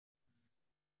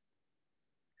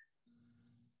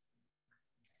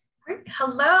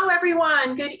Hello,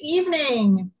 everyone. Good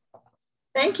evening.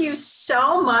 Thank you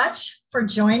so much for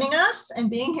joining us and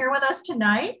being here with us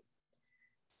tonight.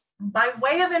 By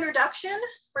way of introduction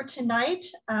for tonight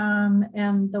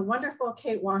and the wonderful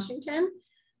Kate Washington,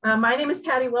 my name is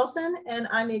Patty Wilson and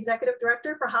I'm the Executive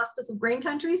Director for Hospice of Green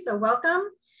Country, so welcome.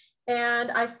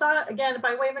 And I thought, again,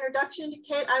 by way of introduction to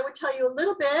Kate, I would tell you a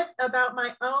little bit about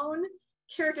my own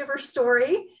caregiver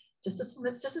story. It's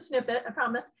just a snippet, I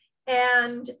promise.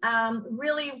 And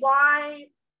really why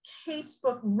Kate's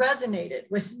book resonated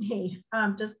with me.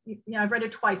 I've read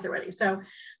it twice already. So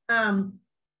I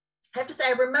have to say,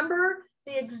 I remember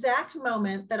the exact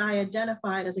moment that I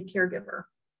identified as a caregiver.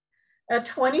 At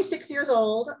 26 years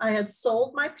old, I had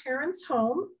sold my parents'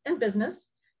 home and business,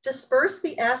 dispersed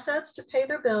the assets to pay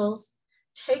their bills,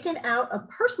 taken out a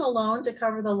personal loan to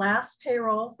cover the last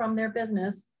payroll from their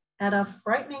business at a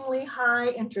frighteningly high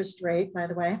interest rate, by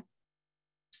the way,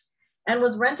 and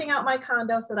was renting out my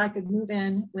condo so that I could move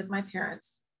in with my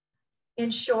parents. In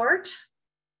short,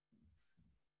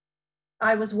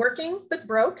 I was working but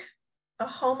broke, a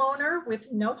homeowner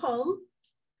with no home,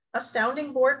 a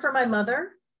sounding board for my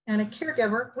mother, and a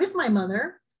caregiver with my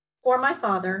mother for my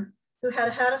father, who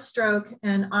had had a stroke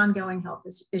and ongoing health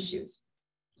issues.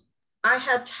 I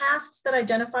had tasks that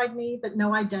identified me, but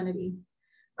no identity.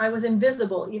 I was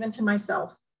invisible even to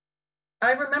myself.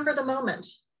 I remember the moment,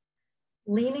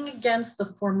 leaning against the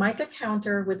Formica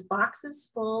counter with boxes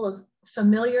full of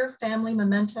familiar family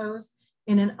mementos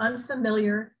in an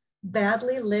unfamiliar,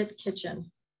 badly lit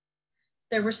kitchen.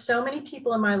 There were so many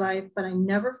people in my life, but I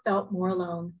never felt more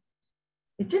alone.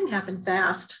 It didn't happen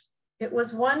fast. It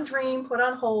was one dream put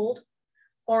on hold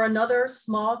or another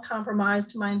small compromise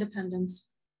to my independence.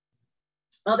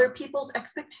 Other people's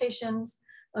expectations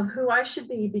of who I should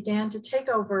be began to take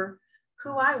over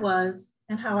who I was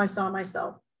and how I saw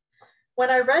myself. When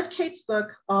I read Kate's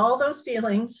book, all those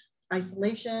feelings,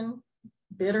 isolation,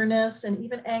 bitterness, and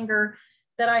even anger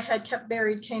that I had kept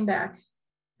buried came back.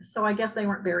 So I guess they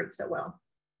weren't buried so well.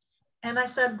 And I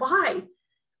said, why?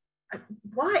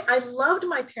 Why? I loved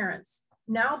my parents.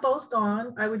 Now both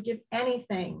gone, I would give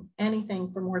anything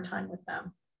for more time with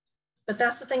them. But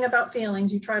that's the thing about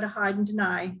feelings, you try to hide and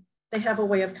deny, they have a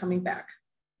way of coming back.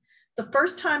 The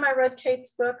first time I read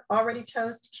Kate's book, Already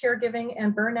Toast, Caregiving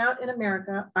and Burnout in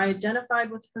America, I identified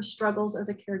with her struggles as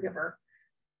a caregiver.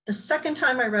 The second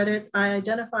time I read it, I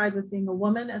identified with being a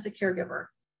woman as a caregiver.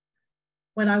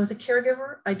 When I was a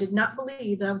caregiver, I did not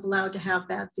believe that I was allowed to have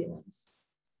bad feelings.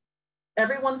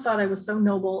 Everyone thought I was so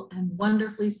noble and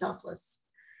wonderfully selfless.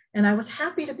 And I was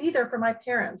happy to be there for my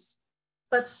parents.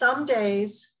 But some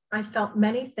days I felt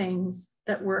many things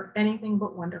that were anything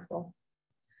but wonderful.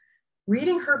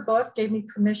 Reading her book gave me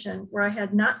permission where I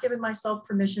had not given myself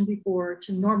permission before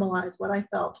to normalize what I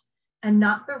felt and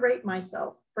not berate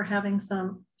myself for having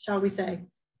some, shall we say,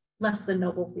 less than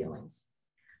noble feelings.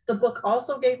 The book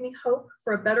also gave me hope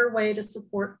for a better way to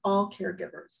support all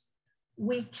caregivers.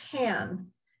 We can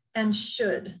and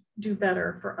should do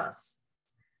better for us.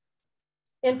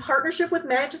 In partnership with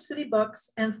Magic City Books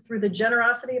and through the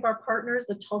generosity of our partners,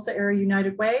 the Tulsa Area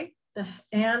United Way, the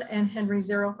Anne and Henry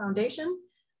Zero Foundation,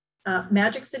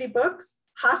 Magic City Books,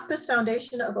 Hospice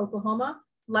Foundation of Oklahoma,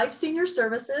 Life Senior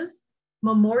Services,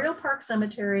 Memorial Park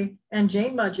Cemetery, and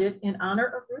Jane Mudgett in honor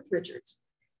of Ruth Richards.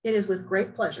 It is with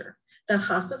great pleasure that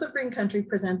Hospice of Green Country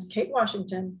presents Kate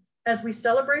Washington as we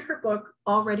celebrate her book,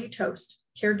 Already Toast,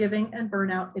 Caregiving and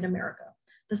Burnout in America,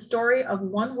 the story of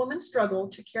one woman's struggle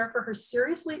to care for her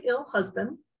seriously ill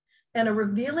husband and a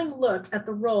revealing look at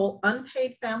the role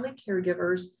unpaid family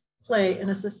caregivers play in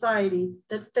a society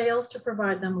that fails to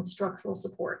provide them with structural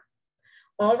support.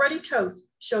 Already Toast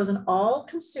shows an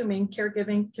all-consuming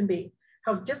caregiving can be,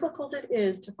 how difficult it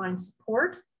is to find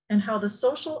support, and how the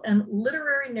social and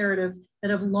literary narratives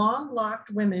that have long locked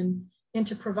women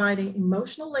into providing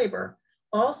emotional labor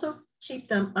also keep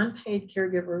them unpaid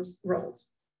caregivers roles.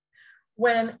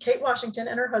 When Kate Washington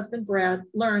and her husband, Brad,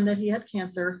 learned that he had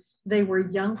cancer, they were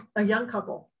a young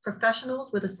couple,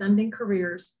 professionals with ascending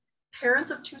careers, parents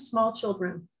of 2 small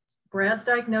children. Brad's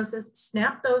diagnosis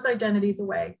snapped those identities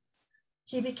away.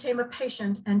 He became a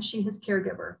patient and she his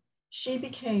caregiver. She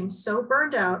became so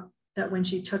burned out that when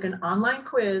she took an online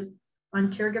quiz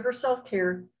on caregiver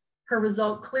self-care, her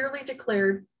result clearly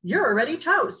declared, "You're already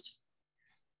toast."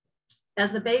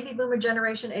 As the baby boomer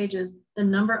generation ages, the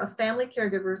number of family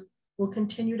caregivers will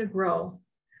continue to grow.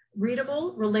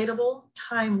 Readable, relatable,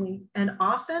 timely, and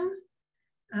often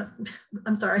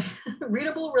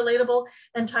readable, relatable,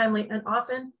 and timely, and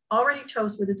often Already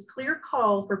Toast with its clear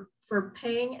call for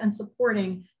paying and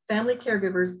supporting family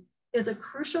caregivers is a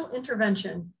crucial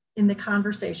intervention in the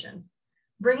conversation.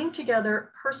 bringing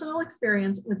together personal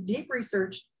experience with deep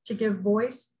research to give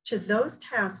voice to those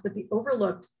tasked with the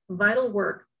overlooked vital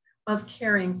work of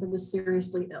caring for the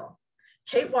seriously ill.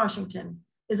 Kate Washington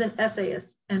is an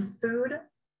essayist and food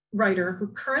writer who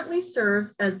currently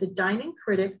serves as the dining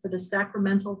critic for the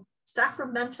Sacramento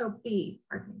Bee.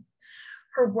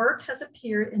 Her work has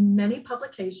appeared in many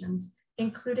publications,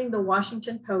 including the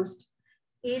Washington Post,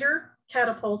 Eater,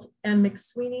 Catapult, and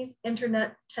McSweeney's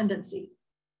Internet Tendency.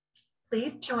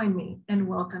 Please join me in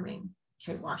welcoming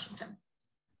Kate Washington.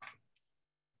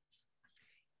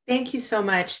 Thank you so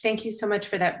much. Thank you so much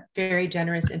for that very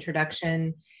generous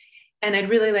introduction. And I'd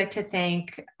really like to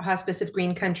thank Hospice of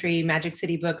Green Country, Magic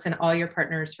City Books, and all your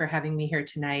partners for having me here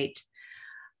tonight.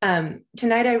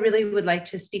 Tonight, I really would like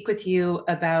to speak with you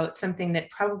about something that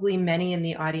probably many in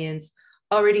the audience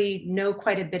already know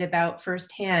quite a bit about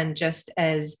firsthand, just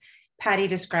as Patty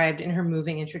described in her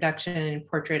moving introduction and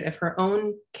portrait of her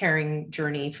own caring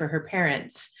journey for her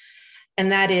parents.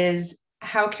 And that is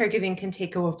how caregiving can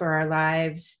take over our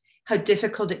lives, how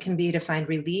difficult it can be to find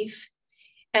relief,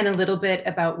 and a little bit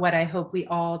about what I hope we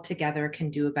all together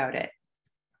can do about it.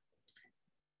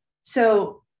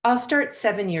 So I'll start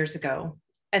 7 years ago.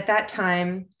 At that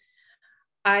time,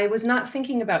 I was not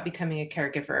thinking about becoming a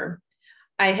caregiver.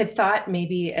 I had thought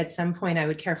maybe at some point I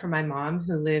would care for my mom,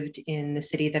 who lived in the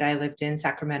city that I lived in,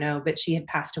 Sacramento, but she had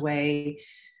passed away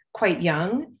quite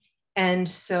young. And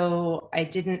so I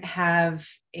didn't have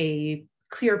a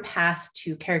clear path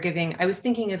to caregiving. I was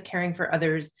thinking of caring for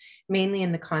others, mainly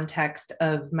in the context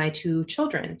of my 2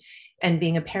 children and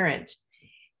being a parent.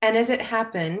 And as it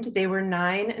happened, they were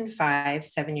 9 and 5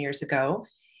 7 years ago.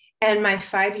 And my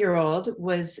 5-year-old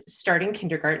was starting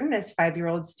kindergarten, as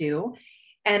 5-year-olds do.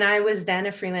 And I was then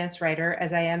a freelance writer,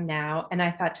 as I am now. And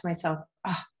I thought to myself,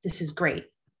 oh, this is great.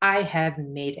 I have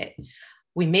made it.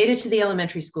 We made it to the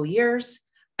elementary school years.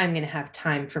 I'm going to have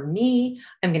time for me.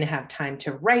 I'm going to have time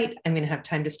to write. I'm going to have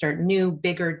time to start new,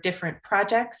 bigger, different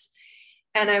projects.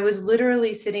 And I was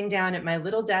literally sitting down at my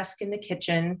little desk in the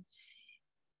kitchen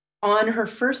on her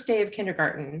first day of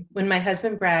kindergarten when my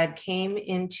husband, Brad, came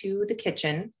into the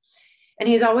kitchen. And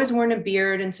he's always worn a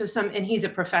beard. And so and he's a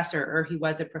professor, or he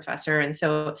was a professor. And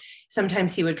so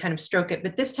sometimes he would kind of stroke it.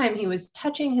 But this time he was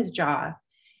touching his jaw.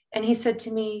 And he said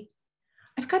to me,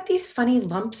 I've got these funny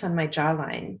lumps on my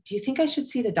jawline. Do you think I should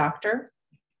see the doctor?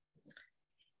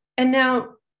 And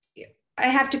now I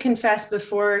have to confess,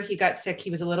 before he got sick,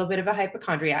 he was a little bit of a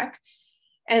hypochondriac.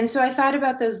 And so I thought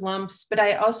about those lumps, but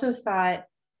I also thought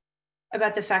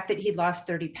about the fact that he'd lost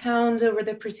 30 pounds over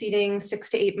the preceding 6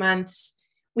 to 8 months.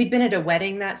 We'd been at a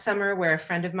wedding that summer where a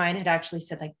friend of mine had actually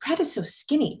said, like, Brad is so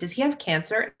skinny. Does he have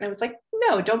cancer? And I was like,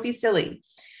 no, don't be silly.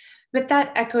 But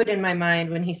that echoed in my mind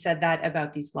when he said that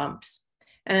about these lumps.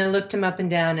 And I looked him up and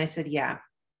down. And I said, yeah,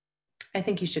 I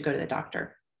think you should go to the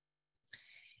doctor.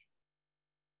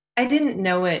 I didn't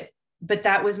know it, but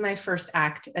that was my first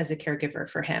act as a caregiver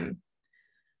for him.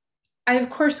 I, of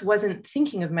course, wasn't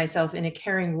thinking of myself in a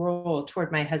caring role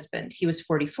toward my husband. He was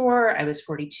 44, I was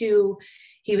 42.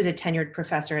 He was a tenured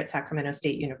professor at Sacramento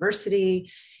State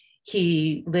University.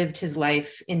 He lived his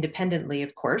life independently,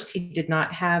 of course. He did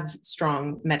not have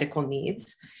strong medical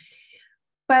needs.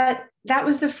 But that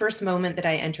was the first moment that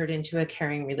I entered into a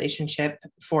caring relationship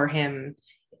for him,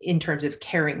 in terms of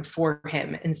caring for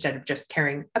him instead of just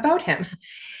caring about him.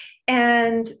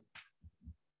 And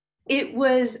it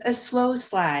was a slow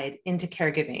slide into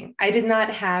caregiving. I did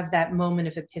not have that moment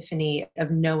of epiphany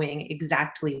of knowing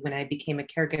exactly when I became a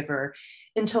caregiver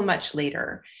until much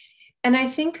later. And I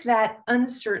think that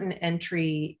uncertain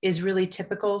entry is really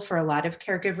typical for a lot of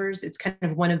caregivers. It's kind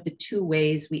of one of the 2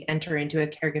 ways we enter into a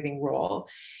caregiving role.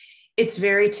 It's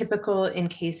very typical in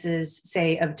cases,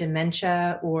 say, of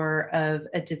dementia or of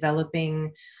a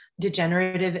developing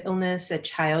degenerative illness, a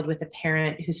child with a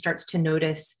parent who starts to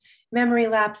notice memory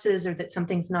lapses or that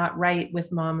something's not right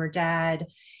with mom or dad.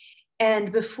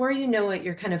 And before you know it,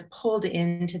 you're kind of pulled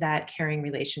into that caring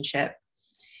relationship.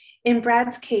 In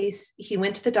Brad's case, he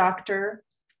went to the doctor.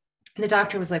 And the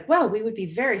doctor was like, well, we would be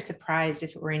very surprised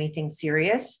if it were anything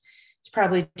serious. It's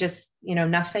probably just,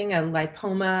 nothing, a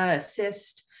lipoma, a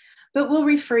cyst, but we'll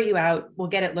refer you out. We'll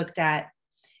get it looked at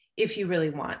if you really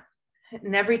want.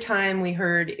 And every time we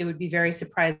heard it would be very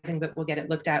surprising, but we'll get it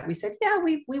looked at, we said, yeah,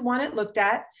 we want it looked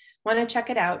at, want to check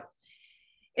it out.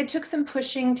 It took some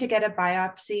pushing to get a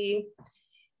biopsy.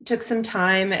 It took some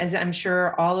time, as I'm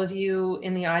sure all of you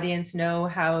in the audience know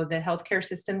how the healthcare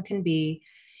system can be.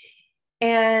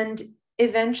 And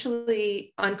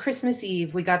eventually on Christmas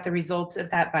Eve, we got the results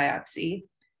of that biopsy.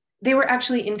 They were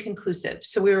actually inconclusive.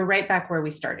 So we were right back where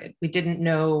we started. We didn't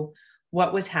know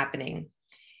what was happening.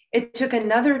 It took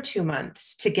another 2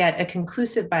 months to get a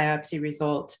conclusive biopsy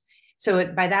result. So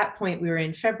by that point, we were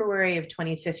in February of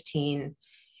 2015,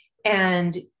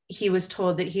 and he was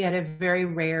told that he had a very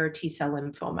rare T-cell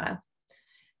lymphoma.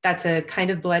 That's a kind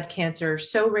of blood cancer,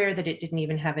 so rare that it didn't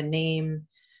even have a name,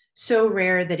 so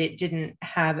rare that it didn't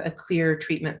have a clear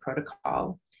treatment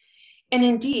protocol. And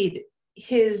indeed,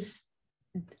 his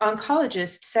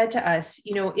oncologist said to us,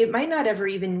 it might not ever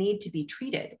even need to be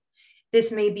treated.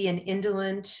 This may be an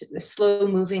indolent, slow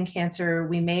moving cancer.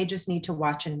 We may just need to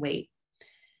watch and wait.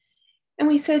 And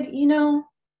we said,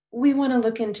 we want to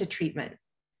look into treatment.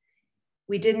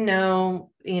 We didn't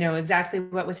know, exactly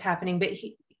what was happening, but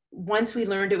once we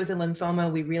learned it was a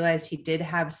lymphoma, we realized he did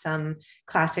have some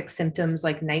classic symptoms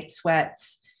like night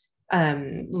sweats,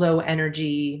 low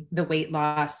energy, the weight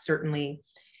loss, certainly.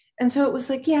 And so it was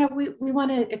like, yeah, we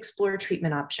want to explore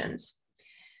treatment options.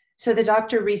 So the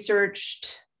doctor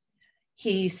researched,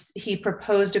 he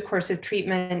proposed a course of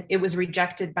treatment. It was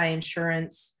rejected by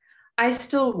insurance. I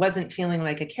still wasn't feeling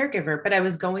like a caregiver, but I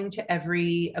was going to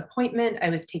every appointment. I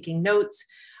was taking notes.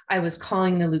 I was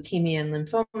calling the Leukemia and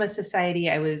Lymphoma Society.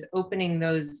 I was opening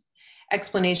those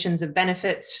explanations of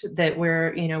benefits that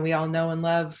we all know and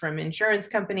love from insurance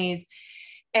companies.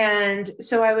 And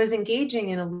so I was engaging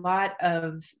in a lot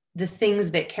of the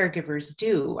things that caregivers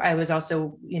do. I was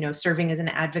also, serving as an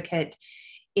advocate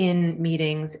in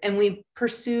meetings, and we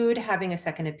pursued having a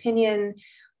second opinion.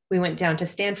 We went down to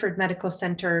Stanford Medical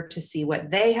Center to see what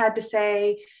they had to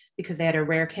say, because they had a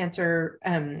rare cancer,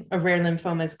 a rare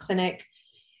lymphomas clinic.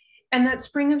 And that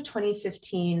spring of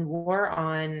 2015 wore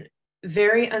on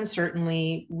very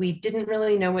uncertainly. We didn't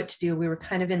really know what to do. We were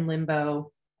kind of in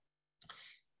limbo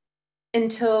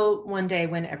until one day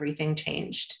when everything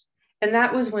changed. And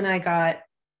that was when I got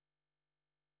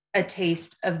a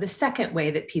taste of the second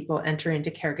way that people enter into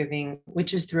caregiving,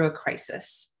 which is through a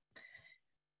crisis.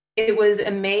 It was a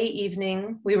May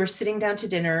evening. We were sitting down to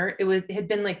dinner. It had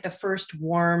been like the first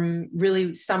warm,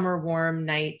 really summer warm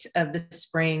night of the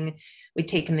spring. We'd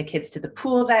taken the kids to the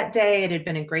pool that day. It had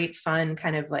been a great fun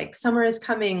kind of like summer is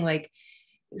coming, like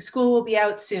school will be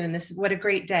out soon. What a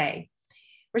great day.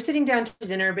 We're sitting down to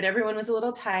dinner, but everyone was a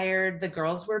little tired. The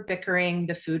girls were bickering.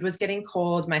 The food was getting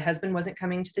cold. My husband wasn't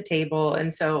coming to the table.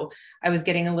 And so I was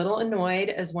getting a little annoyed,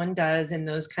 as one does in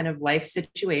those kind of life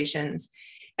situations.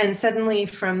 And suddenly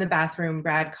from the bathroom,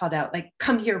 Brad called out, like,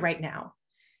 come here right now.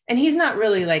 And he's not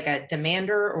really like a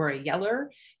demander or a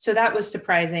yeller. So that was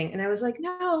surprising. And I was like,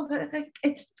 no,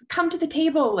 it's come to the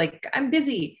table. Like, I'm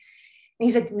busy. And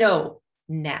he's like, no,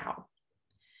 now.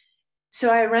 So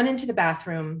I run into the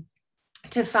bathroom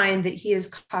to find that he is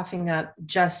coughing up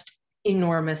just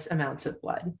enormous amounts of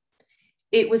blood.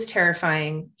 It was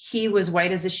terrifying. He was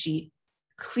white as a sheet,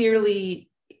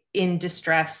 clearly in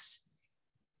distress,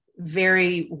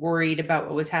 very worried about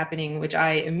what was happening, which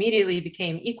I immediately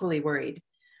became equally worried.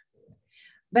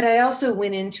 But I also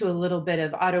went into a little bit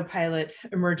of autopilot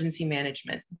emergency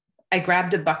management. I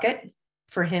grabbed a bucket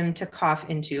for him to cough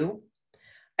into.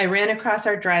 I ran across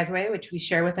our driveway, which we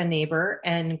share with a neighbor,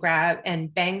 and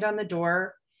banged on the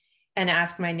door and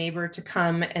asked my neighbor to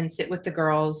come and sit with the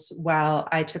girls while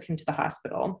I took him to the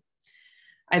hospital.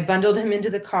 I bundled him into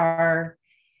the car,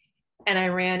 and I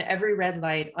ran every red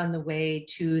light on the way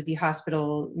to the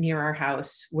hospital near our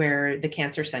house where the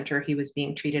cancer center he was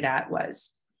being treated at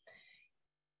was.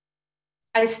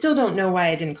 I still don't know why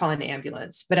I didn't call an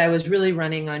ambulance, but I was really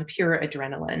running on pure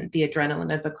adrenaline, the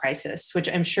adrenaline of a crisis, which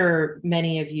I'm sure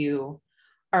many of you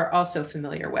are also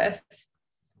familiar with.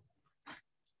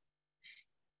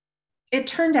 It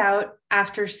turned out,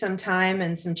 after some time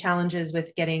and some challenges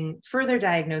with getting further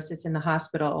diagnosis in the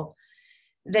hospital,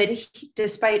 that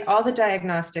despite all the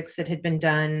diagnostics that had been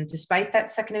done, despite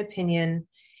that second opinion,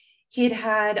 he had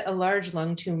had a large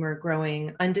lung tumor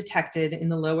growing undetected in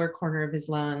the lower corner of his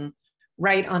lung,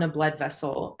 right on a blood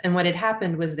vessel. And what had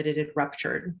happened was that it had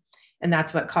ruptured, and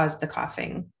that's what caused the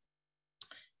coughing.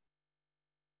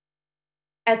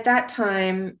 At that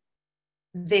time,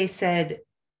 they said,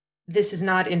 this is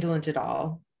not indolent at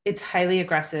all. It's highly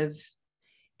aggressive.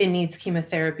 It needs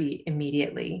chemotherapy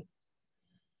immediately.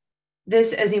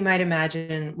 This, as you might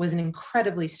imagine, was an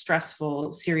incredibly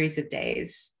stressful series of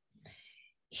days.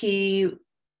 He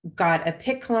got a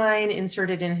PICC line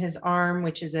inserted in his arm,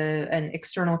 which is an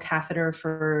external catheter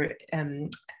for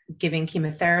giving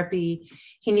chemotherapy.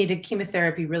 He needed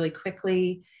chemotherapy really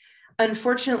quickly.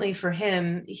 Unfortunately for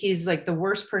him, he's like the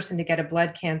worst person to get a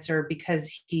blood cancer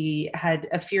because he had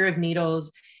a fear of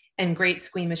needles and great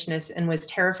squeamishness and was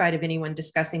terrified of anyone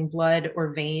discussing blood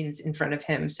or veins in front of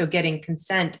him. So getting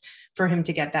consent for him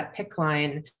to get that PICC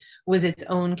line was its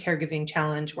own caregiving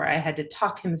challenge, where I had to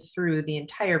talk him through the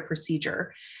entire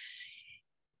procedure.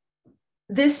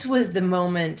 this was the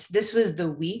moment, this was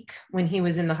the week when he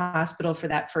was in the hospital for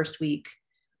that first week,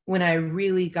 when I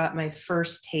really got my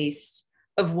first taste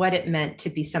of what it meant to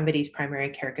be somebody's primary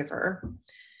caregiver.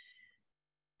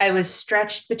 I was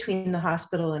stretched between the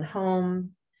hospital and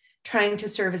home, trying to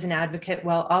serve as an advocate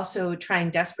while also trying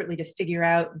desperately to figure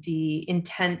out the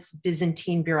intense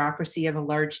Byzantine bureaucracy of a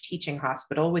large teaching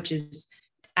hospital, which is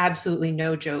absolutely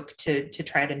no joke to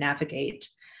try to navigate.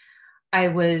 I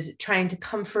was trying to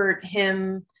comfort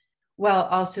him while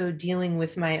also dealing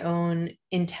with my own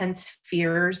intense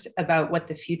fears about what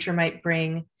the future might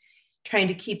bring, trying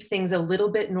to keep things a little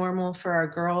bit normal for our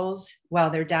girls while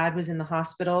their dad was in the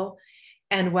hospital,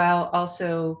 and while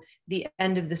also the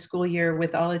end of the school year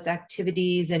with all its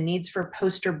activities and needs for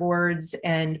poster boards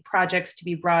and projects to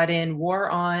be brought in wore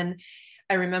on.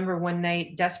 I remember one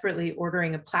night desperately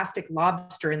ordering a plastic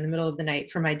lobster in the middle of the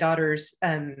night for my daughter's,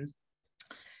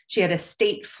 she had a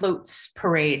state floats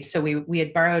parade. So we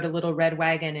had borrowed a little red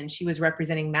wagon and she was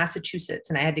representing Massachusetts.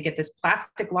 And I had to get this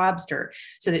plastic lobster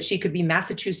so that she could be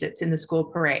Massachusetts in the school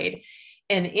parade.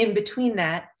 And in between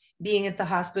that, being at the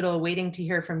hospital, waiting to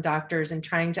hear from doctors and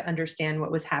trying to understand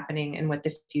what was happening and what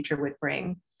the future would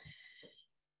bring.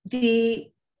 The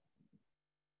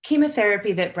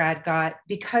chemotherapy that Brad got,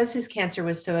 because his cancer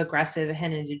was so aggressive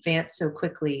and it advanced so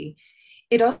quickly,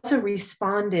 it also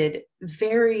responded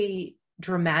very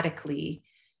dramatically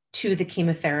to the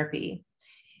chemotherapy.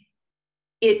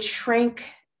 It shrank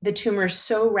the tumor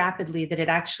so rapidly that it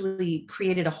actually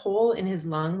created a hole in his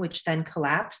lung, which then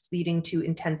collapsed, leading to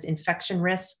intense infection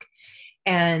risk.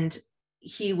 And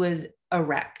he was a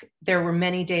wreck. There were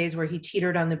many days where he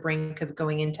teetered on the brink of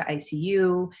going into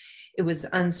ICU. It was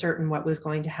uncertain what was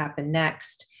going to happen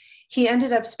next. He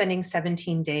ended up spending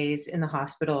 17 days in the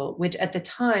hospital, which at the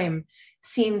time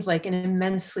seemed like an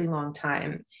immensely long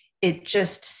time. It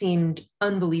just seemed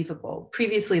unbelievable.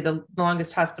 Previously, the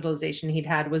longest hospitalization he'd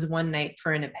had was one night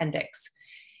for an appendix.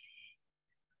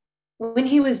 When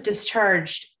he was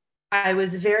discharged, I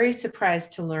was very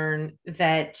surprised to learn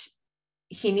that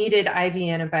he needed IV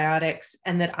antibiotics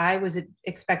and that I was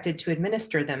expected to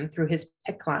administer them through his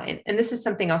PICC line. And this is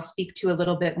something I'll speak to a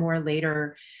little bit more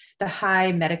later, the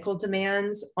high medical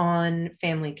demands on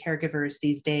family caregivers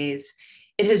these days.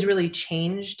 It has really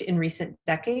changed in recent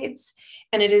decades,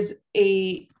 and it is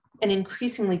an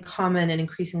increasingly common and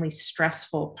increasingly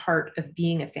stressful part of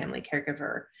being a family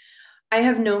caregiver. I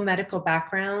have no medical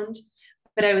background,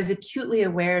 but I was acutely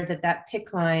aware that that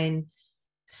PICC line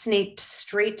snaked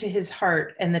straight to his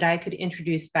heart and that I could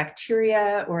introduce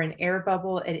bacteria or an air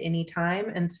bubble at any time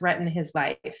and threaten his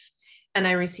life. And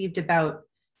I received about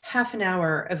half an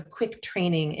hour of quick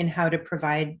training in how to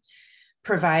provide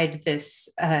this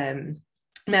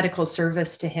medical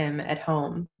service to him at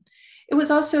home. It was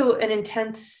also an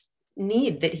intense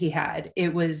need that he had.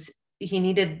 He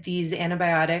needed these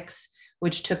antibiotics,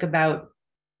 which took about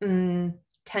 10,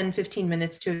 15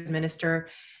 minutes to administer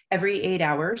every 8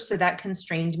 hours. So that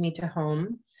constrained me to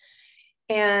home.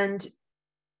 And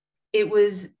it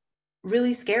was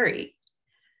really scary.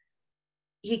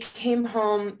 He came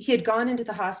home, he had gone into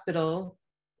the hospital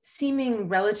seeming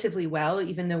relatively well,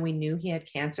 even though we knew he had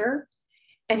cancer.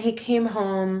 And he came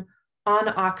home on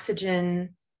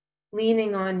oxygen,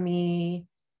 leaning on me,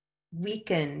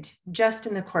 weakened just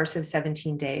in the course of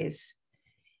 17 days.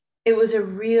 It was a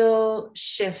real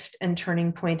shift and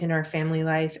turning point in our family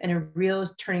life and a real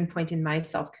turning point in my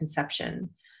self-conception.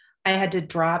 I had to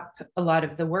drop a lot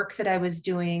of the work that I was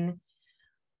doing.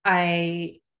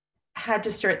 I had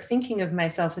to start thinking of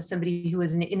myself as somebody who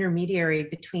was an intermediary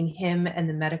between him and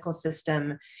the medical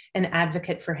system, an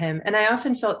advocate for him. And I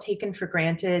often felt taken for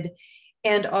granted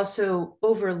and also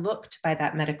overlooked by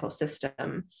that medical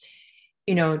system.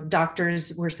 You know,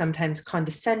 doctors were sometimes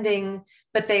condescending,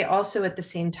 but they also at the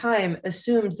same time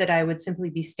assumed that I would simply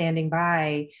be standing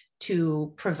by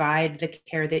to provide the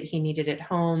care that he needed at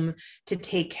home, to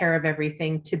take care of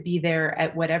everything, to be there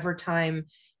at whatever time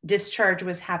discharge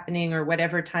was happening or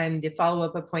whatever time the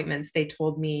follow-up appointments they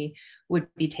told me would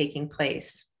be taking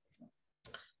place.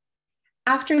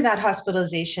 After that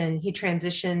hospitalization, he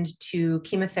transitioned to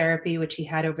chemotherapy, which he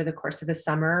had over the course of the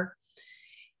summer,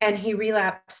 and he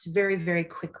relapsed very, very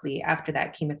quickly after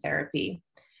that chemotherapy.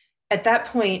 At that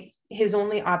point, his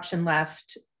only option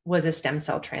left was a stem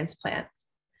cell transplant.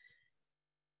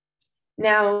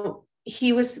 Now,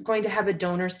 he was going to have a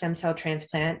donor stem cell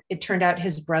transplant. It turned out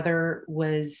his brother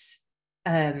was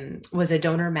a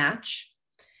donor match.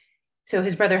 So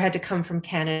his brother had to come from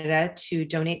Canada to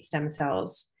donate stem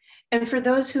cells. And for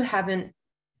those who haven't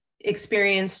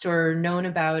experienced or known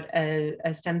about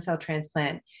a stem cell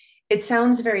transplant, it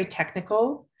sounds very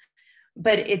technical,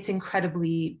 but it's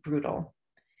incredibly brutal.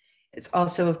 It's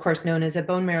also, of course, known as a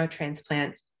bone marrow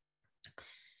transplant.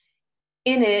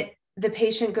 In it, the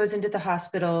patient goes into the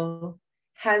hospital,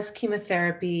 has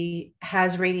chemotherapy,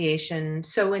 has radiation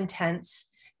so intense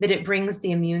that it brings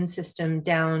the immune system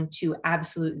down to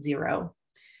absolute zero.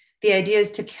 The idea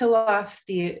is to kill off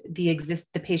the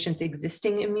patient's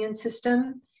existing immune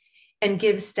system and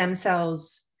give stem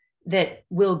cells that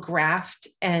will graft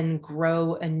and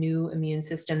grow a new immune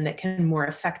system that can more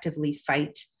effectively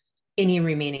fight any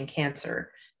remaining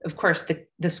cancer. Of course,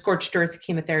 the scorched earth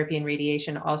chemotherapy and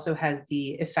radiation also has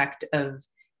the effect of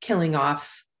killing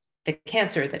off the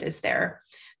cancer that is there,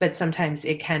 but sometimes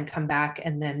it can come back,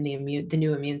 and then the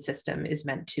new immune system is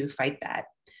meant to fight that.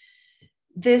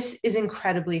 This is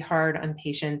incredibly hard on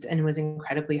patients and was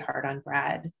incredibly hard on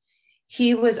Brad.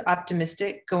 He was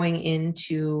optimistic going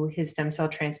into his stem cell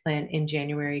transplant in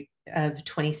January of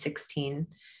 2016.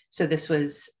 So this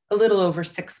was a little over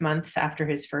 6 months after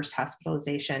his first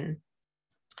hospitalization.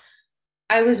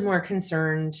 I was more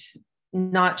concerned,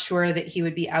 not sure that he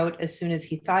would be out as soon as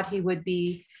he thought he would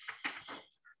be.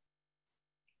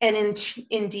 And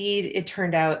indeed, it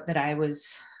turned out that I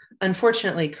was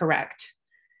unfortunately correct.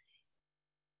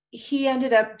 He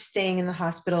ended up staying in the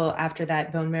hospital after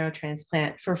that bone marrow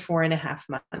transplant for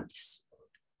 4.5 months.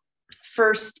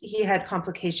 First, he had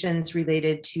complications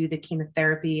related to the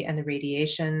chemotherapy and the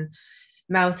radiation,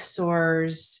 mouth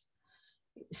sores,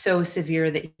 so severe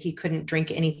that he couldn't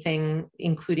drink anything,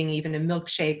 including even a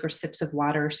milkshake or sips of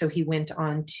water. So he went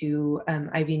on to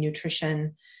IV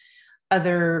nutrition.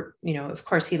 Of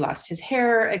course, he lost his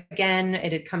hair again.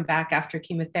 It had come back after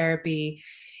chemotherapy.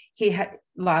 He had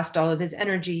lost all of his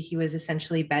energy. He was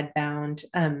essentially bedbound,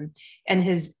 and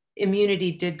his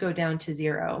immunity did go down to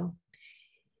zero.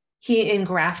 He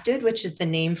engrafted, which is the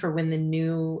name for when the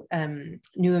new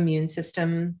immune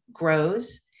system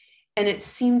grows, and it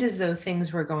seemed as though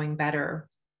things were going better.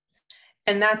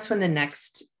 And that's when the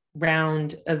next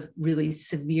round of really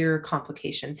severe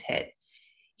complications hit.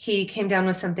 He came down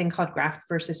with something called graft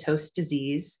versus host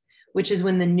disease, which is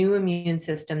when the new immune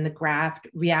system, the graft,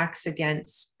 reacts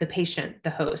against the patient, the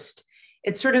host.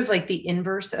 It's sort of like the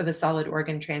inverse of a solid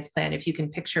organ transplant. If you can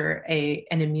picture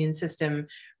an immune system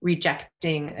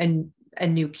rejecting a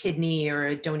new kidney or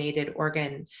a donated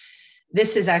organ,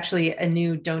 this is actually a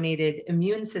new donated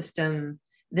immune system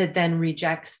that then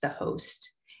rejects the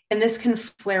host. And this can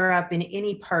flare up in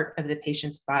any part of the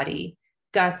patient's body: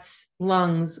 guts,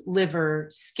 lungs, liver,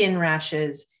 skin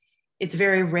rashes. It's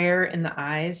very rare in the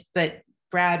eyes, but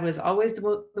Brad was always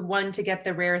the one to get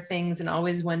the rare things and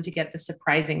always one to get the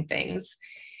surprising things.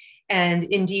 And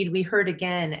indeed, we heard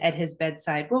again at his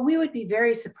bedside, well, we would be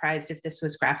very surprised if this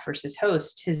was graft versus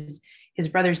host. His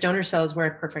brother's donor cells were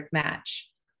a perfect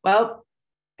match. Well,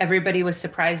 everybody was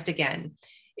surprised again.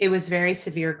 It was very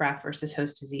severe graft versus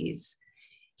host disease.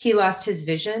 He lost his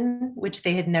vision, which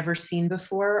they had never seen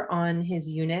before on his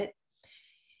unit.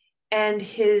 And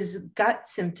his gut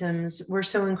symptoms were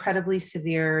so incredibly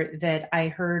severe that I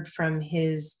heard from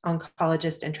his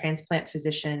oncologist and transplant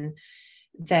physician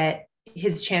that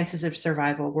his chances of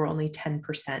survival were only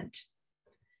 10%.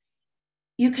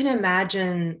 You can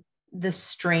imagine the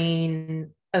strain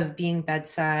of being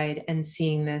bedside and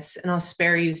seeing this, and I'll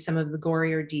spare you some of the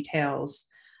gorier details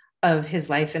of his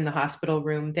life in the hospital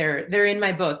room. They're in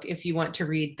my book if you want to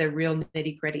read the real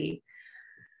nitty-gritty.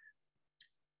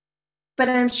 But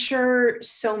I'm sure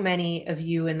so many of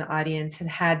you in the audience have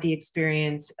had the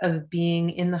experience of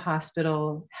being in the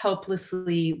hospital,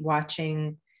 helplessly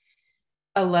watching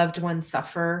a loved one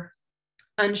suffer,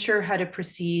 unsure how to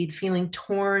proceed, feeling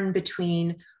torn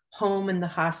between home and the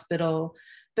hospital,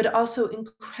 but also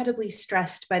incredibly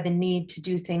stressed by the need to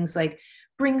do things like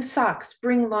bring socks,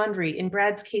 bring laundry. In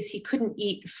Brad's case, he couldn't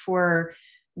eat for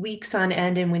weeks on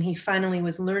end. And when he finally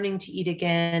was learning to eat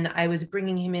again, I was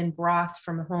bringing him in broth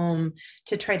from home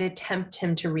to try to tempt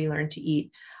him to relearn to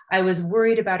eat. I was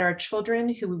worried about our children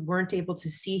who weren't able to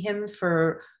see him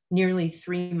for nearly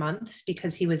 3 months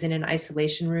because he was in an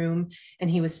isolation room and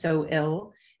he was so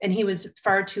ill. And he was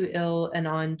far too ill and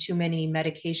on too many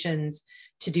medications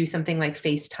to do something like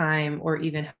FaceTime or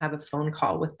even have a phone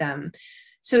call with them.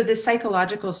 So the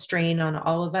psychological strain on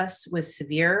all of us was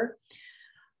severe.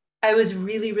 I was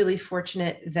really, really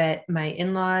fortunate that my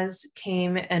in-laws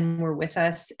came and were with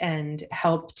us and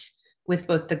helped with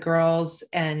both the girls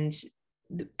and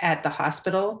at the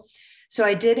hospital. So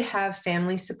I did have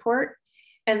family support,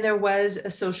 and there was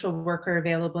a social worker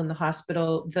available in the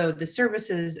hospital, though the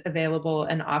services available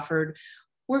and offered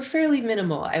were fairly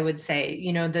minimal, I would say.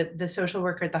 You know, the social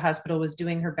worker at the hospital was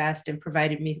doing her best and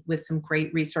provided me with some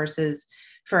great resources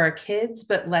for our kids,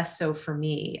 but less so for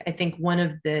me. I think one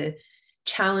of the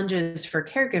challenges for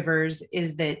caregivers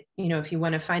is that, if you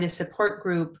want to find a support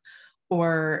group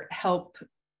or help,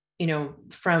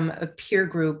 from a peer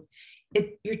group,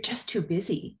 you're just too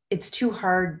busy. It's too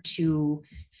hard to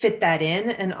fit that in.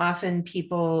 And often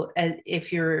people,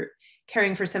 if you're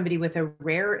caring for somebody with a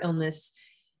rare illness,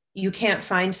 you can't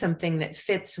find something that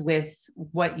fits with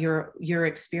what you're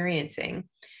experiencing.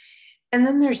 And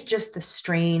then there's just the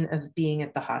strain of being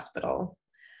at the hospital.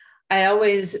 I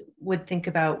always would think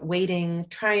about waiting,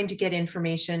 trying to get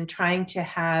information, trying to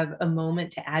have a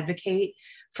moment to advocate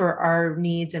for our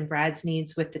needs and Brad's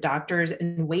needs with the doctors,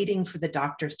 and waiting for the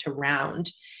doctors to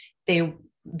round.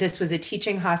 This was a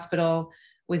teaching hospital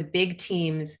with big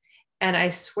teams. And I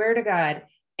swear to God,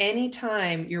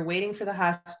 anytime you're waiting for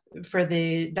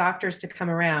the doctors to come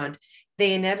around,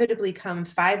 they inevitably come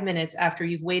 5 minutes after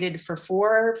you've waited for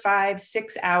 4, 5,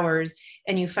 6 hours,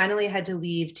 and you finally had to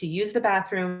leave to use the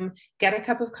bathroom, get a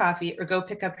cup of coffee, or go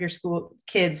pick up your school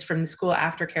kids from the school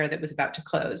aftercare that was about to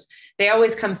close. They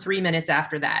always come 3 minutes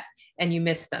after that, and you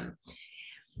miss them.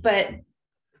 But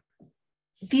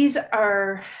these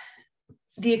are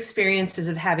the experiences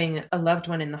of having a loved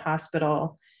one in the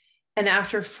hospital. And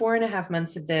after 4.5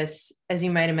 months of this, as you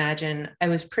might imagine, I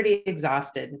was pretty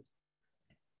exhausted.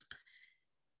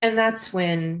 And that's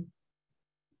when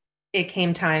it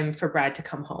came time for Brad to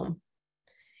come home.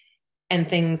 And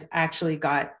things actually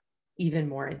got even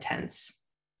more intense.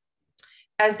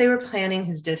 As they were planning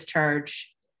his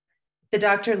discharge, the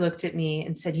doctor looked at me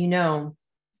and said,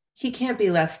 he can't be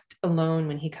left alone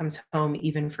when he comes home,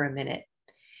 even for a minute.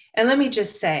 And let me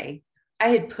just say, I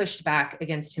had pushed back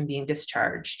against him being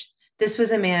discharged. This was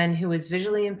a man who was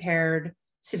visually impaired,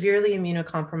 severely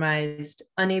immunocompromised,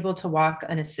 unable to walk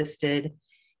unassisted,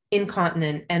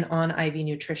 incontinent, and on IV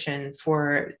nutrition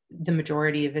for the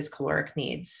majority of his caloric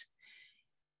needs.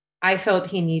 I felt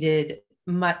he needed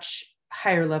much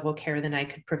higher level care than I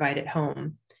could provide at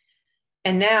home.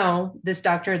 And now this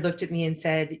doctor had looked at me and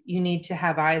said, you need to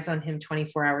have eyes on him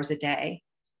 24 hours a day.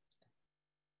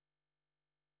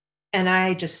 And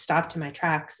I just stopped in my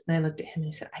tracks and I looked at him and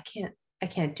I said, I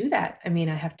can't do that. I mean,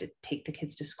 I have to take the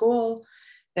kids to school.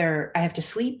 I have to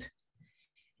sleep.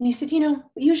 And he said,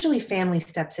 usually family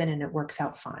steps in and it works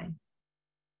out fine.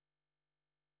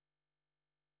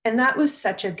 And that was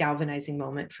such a galvanizing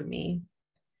moment for me,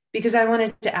 because I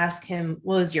wanted to ask him,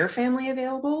 well, is your family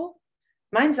available?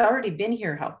 Mine's already been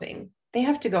here helping. They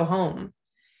have to go home.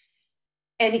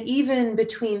 And even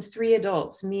between 3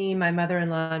 adults, me, my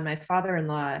mother-in-law, and my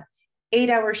father-in-law,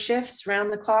 8-hour shifts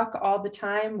round the clock all the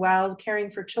time while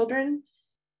caring for children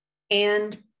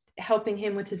and helping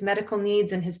him with his medical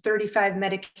needs and his 35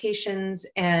 medications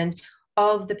and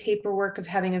all of the paperwork of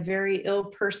having a very ill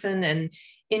person and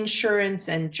insurance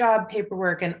and job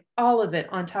paperwork and all of it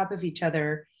on top of each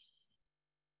other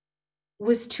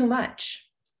was too much.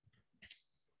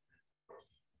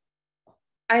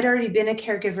 I'd already been a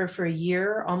caregiver for a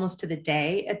year, almost to the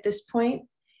day at this point.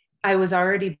 I was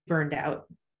already burned out,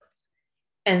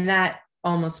 and that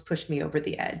almost pushed me over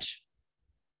the edge.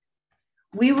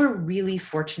 We were really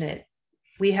fortunate.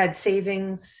 We had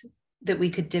savings that we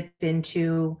could dip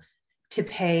into to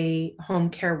pay home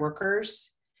care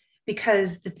workers,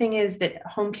 because the thing is that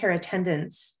home care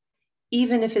attendance,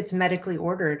 even if it's medically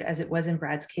ordered, as it was in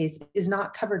Brad's case, is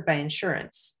not covered by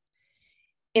insurance.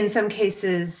 In some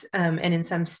cases, and in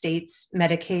some states,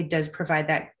 Medicaid does provide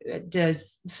that,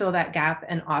 does fill that gap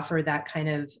and offer that kind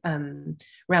of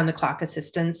round-the-clock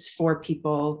assistance for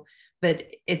people, but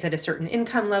it's at a certain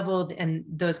income level, and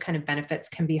those kind of benefits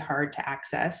can be hard to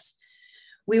access.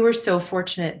 We were so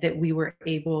fortunate that we were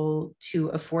able to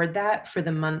afford that for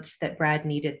the months that Brad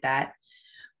needed that,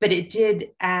 but it did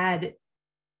add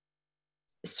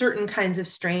certain kinds of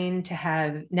strain to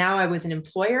have. Now I was an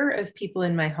employer of people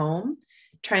in my home,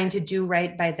 trying to do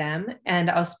right by them. And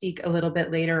I'll speak a little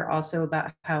bit later also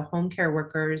about how home care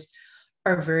workers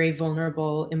are very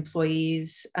vulnerable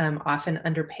employees, often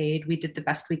underpaid. We did the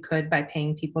best we could by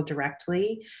paying people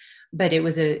directly, but it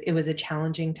was a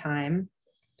challenging time.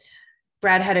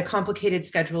 Brad had a complicated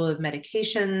schedule of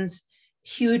medications,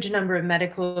 huge number of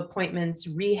medical appointments,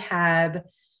 rehab,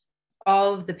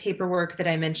 all of the paperwork that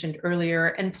I mentioned earlier.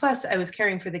 And plus I was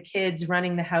caring for the kids,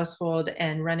 running the household,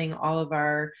 and running all of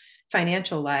our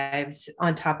financial lives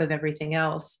on top of everything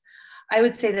else. I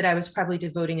would say that I was probably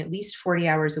devoting at least 40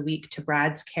 hours a week to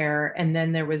Brad's care. And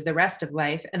then there was the rest of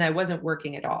life, and I wasn't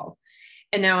working at all.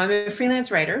 And now I'm a freelance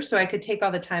writer, so I could take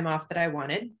all the time off that I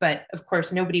wanted. But of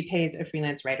course, nobody pays a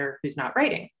freelance writer who's not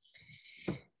writing.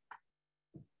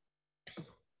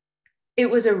 It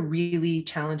was a really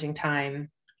challenging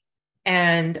time.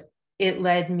 And it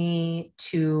led me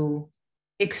to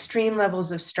extreme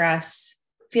levels of stress,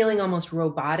 feeling almost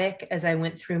robotic as I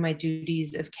went through my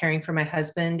duties of caring for my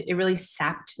husband. It really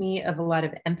sapped me of a lot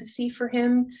of empathy for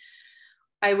him.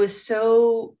 I was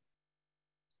so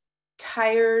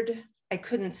tired. I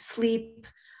couldn't sleep.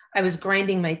 I was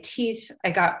grinding my teeth.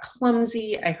 I got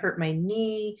clumsy. I hurt my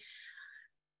knee.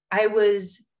 I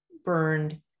was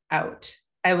burned out.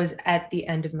 I was at the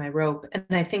end of my rope. And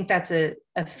I think that's a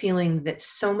feeling that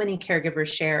so many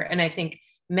caregivers share. And I think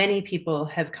many people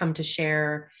have come to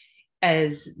share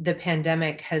as the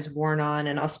pandemic has worn on.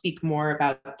 And I'll speak more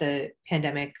about the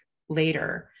pandemic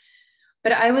later.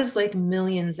 But I was like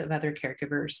millions of other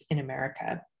caregivers in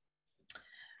America.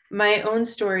 My own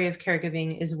story of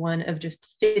caregiving is one of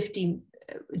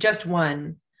just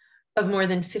one of more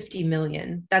than 50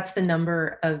 million. That's the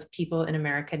number of people in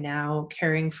America now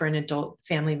caring for an adult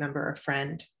family member or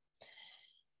friend.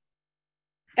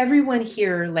 Everyone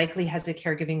here likely has a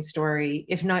caregiving story,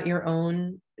 if not your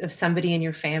own, of somebody in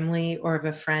your family or of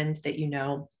a friend that you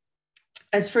know.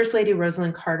 As First Lady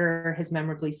Rosalind Carter has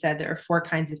memorably said, there are 4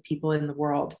 kinds of people in the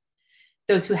world: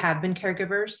 those who have been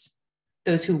caregivers,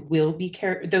 those who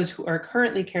are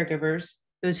currently caregivers,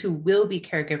 those who will be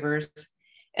caregivers,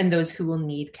 and those who will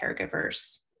need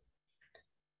caregivers.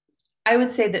 I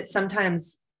would say that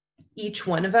sometimes each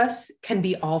one of us can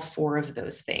be all 4 of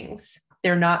those things.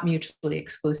 They're not mutually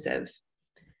exclusive.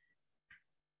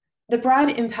 The broad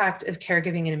impact of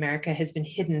caregiving in America has been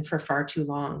hidden for far too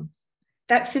long.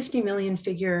 That 50 million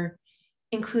figure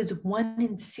includes 1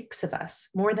 in 6 of us,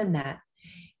 more than that.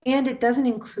 And it doesn't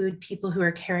include people who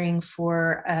are caring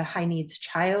for a high needs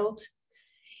child,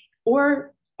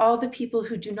 or all the people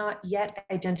who do not yet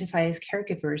identify as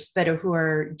caregivers, but who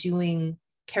are doing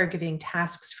caregiving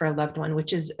tasks for a loved one,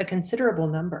 which is a considerable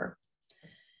number.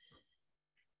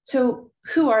 So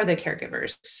who are the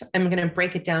caregivers? I'm going to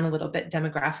break it down a little bit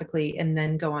demographically and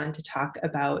then go on to talk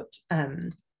about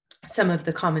some of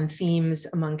the common themes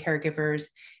among caregivers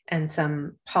and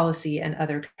some policy and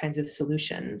other kinds of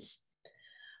solutions.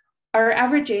 Our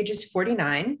average age is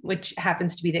 49, which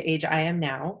happens to be the age I am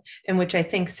now, and which I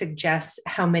think suggests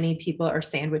how many people are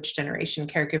sandwich generation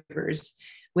caregivers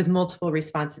with multiple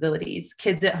responsibilities.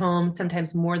 Kids at home,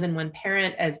 sometimes more than one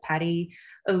parent, as Patty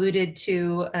alluded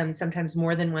to, sometimes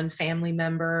more than one family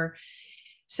member.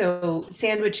 So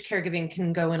sandwich caregiving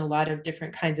can go in a lot of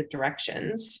different kinds of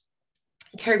directions.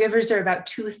 Caregivers are about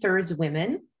 2/3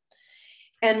 women.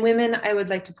 And women, I would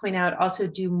like to point out, also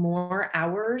do more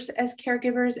hours as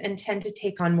caregivers and tend to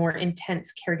take on more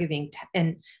intense caregiving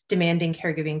and demanding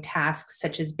caregiving tasks,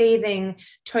 such as bathing,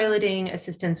 toileting,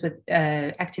 assistance with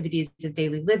activities of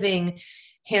daily living,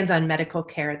 hands-on medical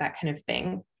care, that kind of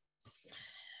thing.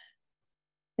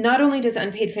 Not only does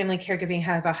unpaid family caregiving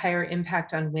have a higher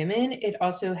impact on women, it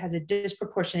also has a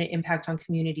disproportionate impact on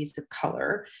communities of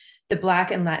color. The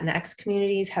Black and Latinx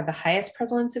communities have the highest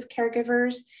prevalence of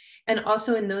caregivers. And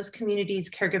also in those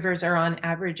communities, caregivers are on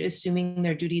average assuming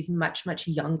their duties much, much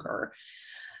younger.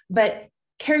 But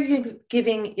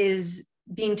caregiving is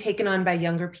being taken on by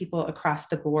younger people across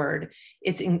the board.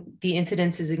 The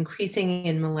incidence is increasing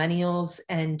in millennials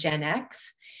and Gen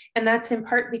X. And that's in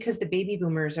part because the baby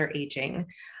boomers are aging.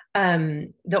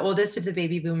 The oldest of the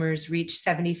baby boomers reached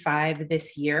 75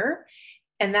 this year.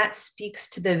 And that speaks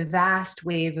to the vast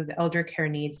wave of elder care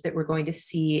needs that we're going to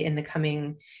see in the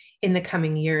coming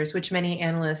years, which many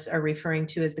analysts are referring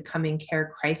to as the coming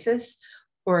care crisis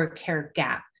or care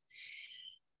gap.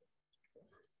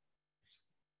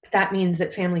 That means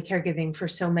that family caregiving for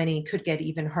so many could get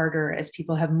even harder as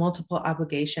people have multiple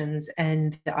obligations,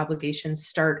 and the obligations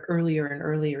start earlier and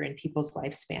earlier in people's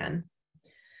lifespan.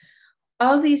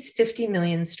 All of these 50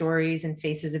 million stories and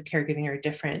faces of caregiving are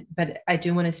different, but I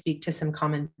do want to speak to some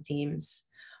common themes.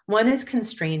 One is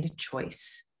constrained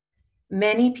choice.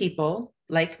 Many people,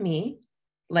 like me,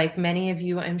 like many of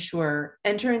you, I'm sure,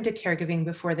 enter into caregiving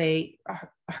before they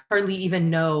hardly even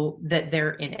know that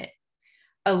they're in it.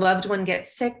 A loved one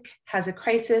gets sick, has a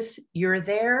crisis, you're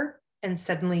there, and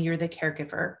suddenly you're the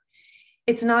caregiver.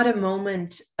 It's not a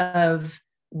moment of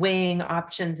weighing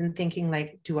options and thinking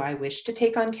like, do I wish to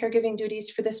take on caregiving duties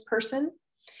for this person?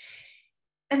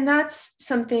 And that's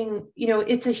something,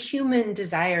 it's a human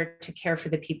desire to care for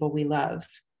the people we love.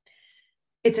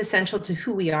 It's essential to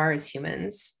who we are as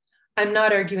humans. I'm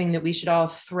not arguing that we should all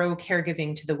throw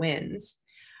caregiving to the winds,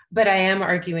 but I am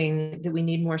arguing that we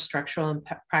need more structural and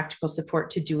practical support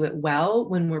to do it well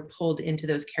when we're pulled into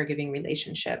those caregiving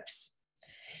relationships.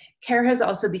 Care has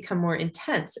also become more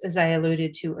intense, as I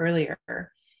alluded to earlier.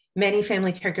 Many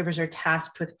family caregivers are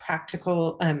tasked with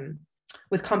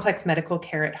complex medical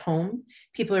care at home.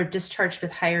 People are discharged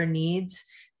with higher needs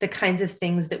the kinds of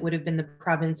things that would have been the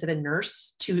province of a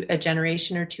nurse to a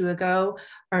generation or two ago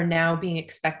are now being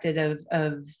expected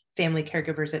of family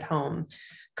caregivers at home.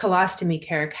 Colostomy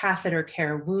care, catheter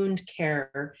care, wound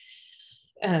care,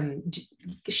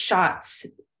 shots,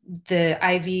 the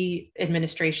IV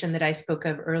administration that I spoke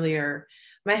of earlier.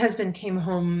 My husband came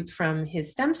home from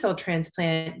his stem cell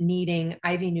transplant needing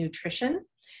IV nutrition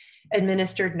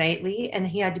administered nightly, and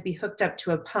he had to be hooked up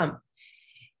to a pump.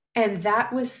 And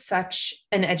that was such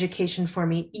an education for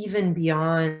me, even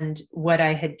beyond what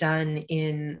I had done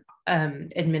in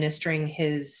administering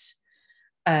his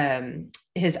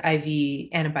IV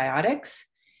antibiotics.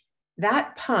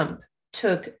 That pump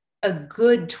took a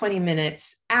good 20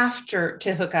 minutes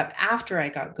to hook up after I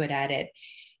got good at it.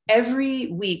 Every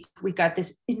week, we got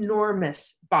this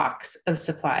enormous box of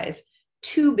supplies,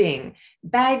 tubing,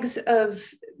 bags of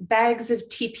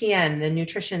TPN, the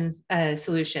nutrition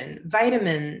solution,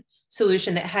 vitamin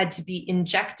solution that had to be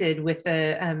injected with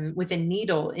a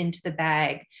needle into the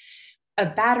bag, a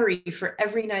battery for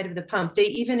every night of the pump. They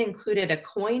even included a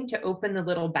coin to open the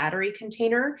little battery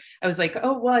container. I was like,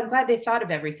 oh, well, I'm glad they thought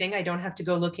of everything. I don't have to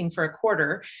go looking for a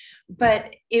quarter.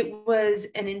 But it was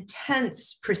an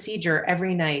intense procedure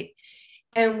every night.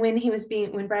 And when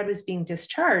Brad was being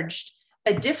discharged,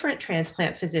 a different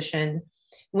transplant physician,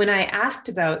 when I asked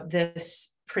about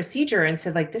this procedure and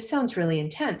said, like, this sounds really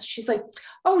intense, she's like,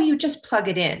 oh, you just plug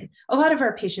it in. A lot of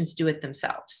our patients do it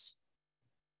themselves.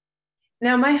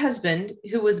 Now, my husband,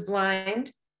 who was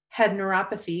blind, had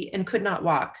neuropathy, and could not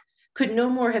walk, could no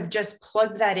more have just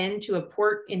plugged that into a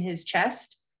port in his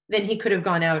chest than he could have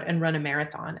gone out and run a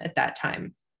marathon at that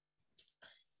time.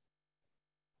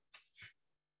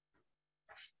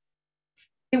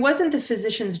 It wasn't the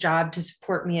physician's job to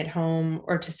support me at home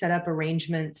or to set up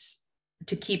arrangements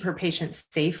to keep her patient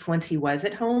safe once he was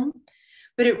at home.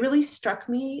 But it really struck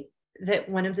me that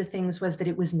one of the things was that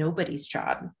it was nobody's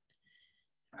job.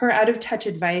 Her out-of-touch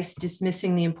advice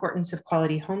dismissing the importance of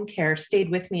quality home care stayed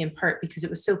with me in part because it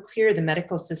was so clear the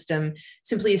medical system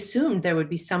simply assumed there would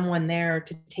be someone there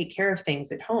to take care of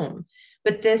things at home.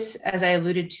 But this, as I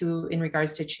alluded to in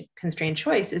regards to constrained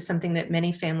choice, is something that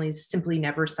many families simply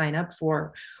never sign up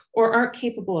for or aren't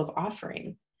capable of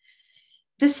offering.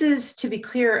 This is, to be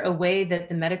clear, a way that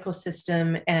the medical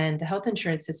system and the health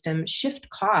insurance system shift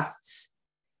costs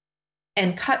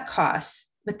and cut costs,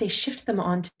 but they shift them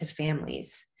onto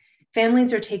families.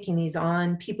 Families are taking these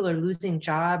on. People are losing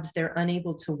jobs. They're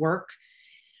unable to work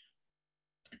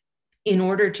in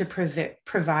order to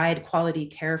provide quality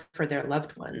care for their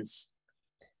loved ones.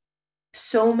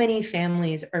 So many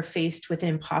families are faced with an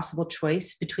impossible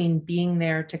choice between being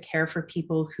there to care for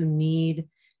people who need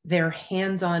their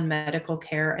hands-on medical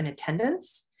care and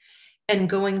attendance and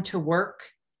going to work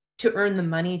to earn the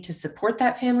money to support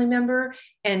that family member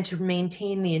and to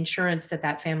maintain the insurance that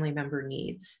that family member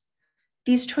needs.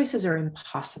 These choices are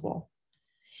impossible.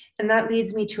 And that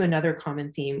leads me to another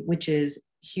common theme, which is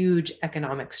huge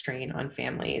economic strain on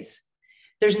families.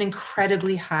 There's an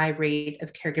incredibly high rate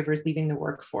of caregivers leaving the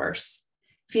workforce.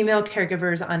 Female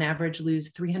caregivers on average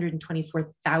lose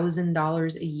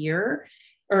 $324,000 a year,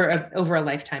 or over a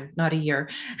lifetime, not a year,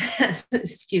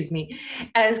 excuse me,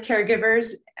 as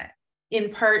caregivers.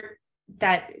 In part,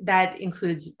 that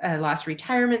includes lost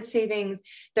retirement savings.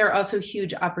 There are also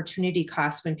huge opportunity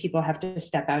costs when people have to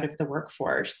step out of the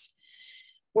workforce.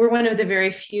 We're one of the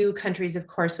very few countries, of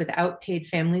course, without paid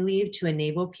family leave to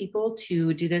enable people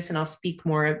to do this, and I'll speak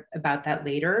more about that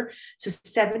later. So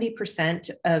 70%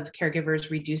 of caregivers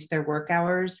reduce their work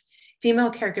hours.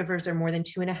 Female caregivers are more than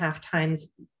 2.5 times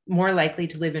more likely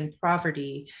to live in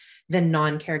poverty than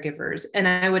non-caregivers. And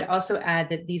I would also add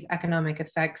that these economic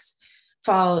effects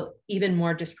fall even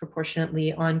more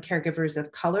disproportionately on caregivers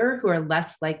of color, who are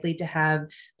less likely to have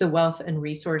the wealth and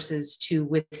resources to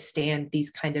withstand these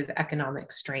kind of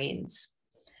economic strains.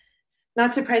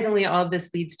 Not surprisingly, all of this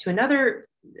leads to another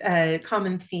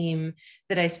common theme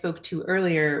that I spoke to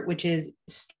earlier, which is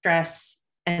stress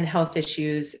and health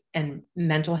issues and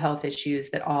mental health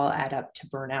issues that all add up to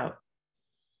burnout.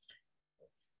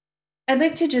 I'd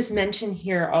like to just mention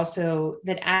here also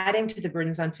that adding to the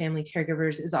burdens on family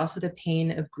caregivers is also the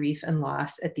pain of grief and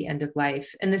loss at the end of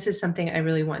life. And this is something I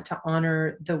really want to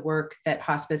honor the work that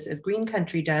Hospice of Green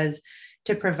Country does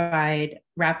to provide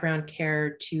wraparound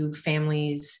care to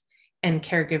families and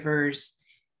caregivers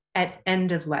at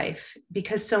end of life,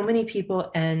 because so many people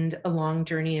end a long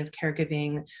journey of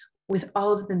caregiving with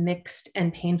all of the mixed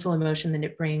and painful emotion that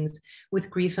it brings, with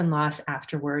grief and loss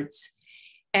afterwards.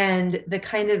 And the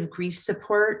kind of grief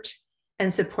support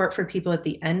and support for people at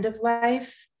the end of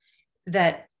life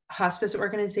that hospice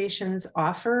organizations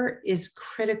offer is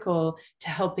critical to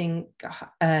helping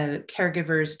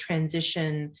caregivers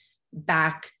transition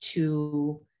back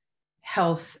to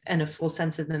health and a full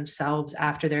sense of themselves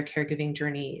after their caregiving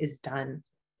journey is done.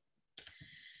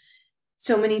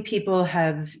 So many people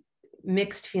have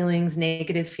mixed feelings,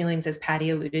 negative feelings, as Patty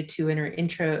alluded to in her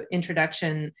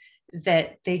introduction,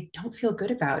 that they don't feel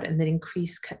good about, and that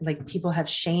increase, like, people have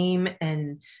shame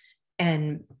and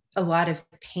a lot of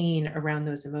pain around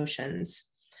those emotions.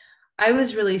 I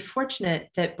was really fortunate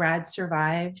that Brad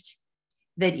survived,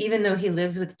 that even though he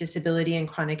lives with disability and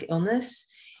chronic illness,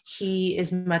 he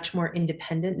is much more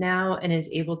independent now and is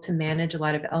able to manage a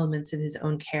lot of elements of his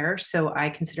own care. So I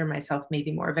consider myself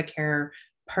maybe more of a care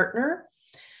partner.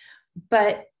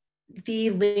 But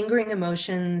the lingering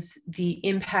emotions, the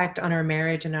impact on our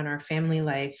marriage and on our family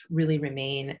life really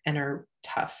remain and are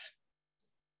tough.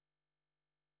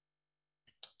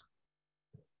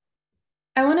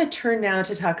 I want to turn now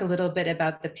to talk a little bit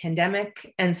about the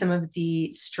pandemic and some of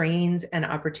the strains and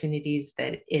opportunities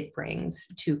that it brings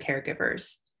to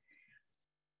caregivers.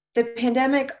 The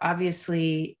pandemic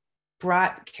obviously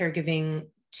brought caregiving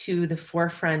to the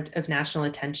forefront of national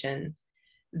attention,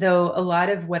 though a lot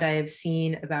of what I have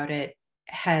seen about it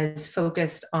has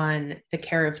focused on the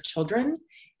care of children,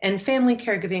 and family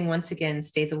caregiving once again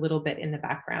stays a little bit in the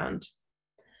background.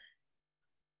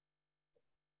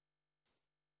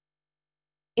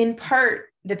 In part,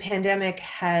 the pandemic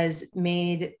has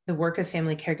made the work of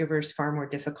family caregivers far more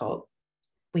difficult.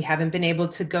 We haven't been able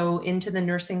to go into the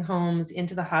nursing homes,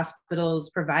 into the hospitals,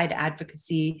 provide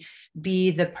advocacy,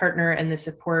 be the partner and the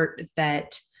support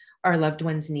that our loved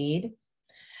ones need.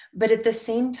 But at the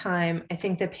same time, I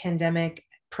think the pandemic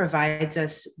provides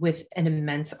us with an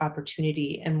immense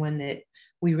opportunity, and one that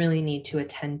we really need to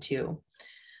attend to.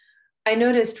 I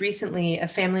noticed recently a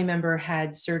family member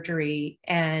had surgery,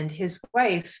 and his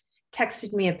wife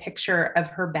texted me a picture of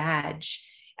her badge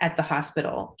at the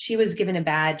hospital. She was given a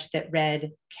badge that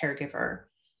read caregiver.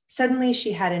 Suddenly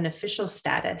she had an official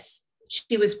status.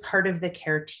 She was part of the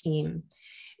care team.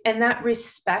 And that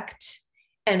respect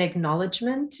and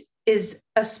acknowledgement is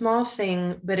a small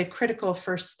thing, but a critical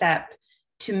first step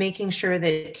to making sure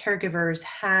that caregivers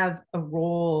have a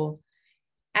role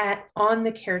on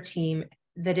the care team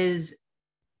that is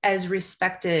as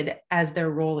respected as their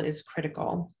role is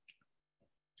critical.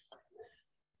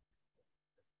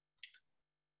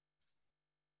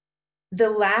 The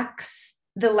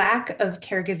lack of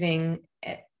caregiving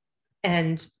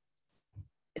and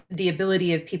the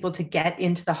ability of people to get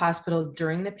into the hospital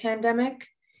during the pandemic,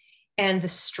 and the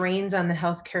strains on the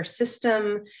healthcare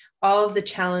system, all of the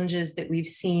challenges that we've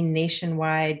seen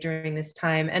nationwide during this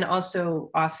time, and also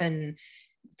often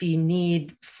the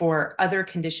need for other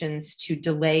conditions to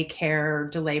delay care,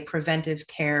 delay preventive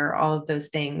care, all of those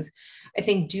things, I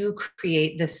think do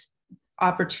create this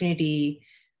opportunity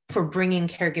for bringing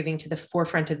caregiving to the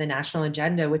forefront of the national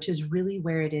agenda, which is really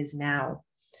where it is now.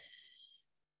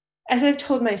 As I've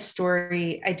told my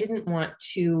story, I didn't want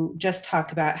to just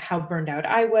talk about how burned out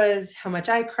I was, how much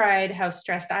I cried, how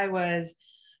stressed I was.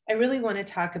 I really want to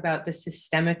talk about the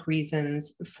systemic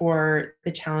reasons for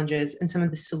the challenges and some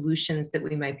of the solutions that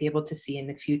we might be able to see in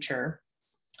the future.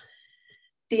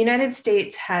 The United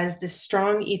States has this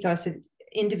strong ethos of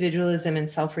individualism and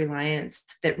self-reliance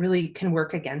that really can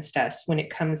work against us when it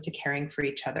comes to caring for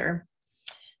each other.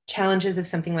 Challenges of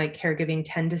something like caregiving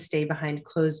tend to stay behind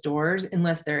closed doors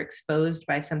unless they're exposed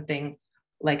by something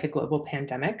like a global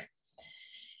pandemic.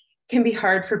 It can be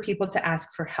hard for people to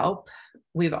ask for help.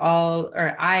 We've all,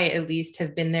 or I at least,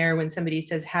 have been there when somebody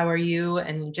says, "How are you?"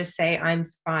 and you just say, "I'm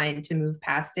fine," to move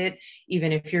past it,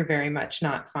 even if you're very much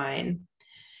not fine.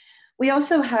 We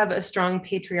also have a strong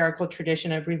patriarchal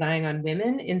tradition of relying on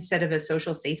women instead of a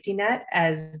social safety net,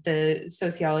 as the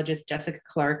sociologist Jessica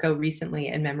Calarco recently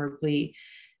and memorably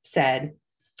said.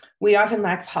 We often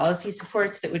lack policy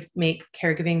supports that would make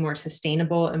caregiving more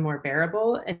sustainable and more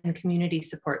bearable, and community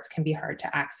supports can be hard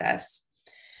to access.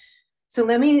 So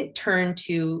let me turn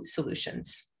to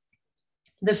solutions.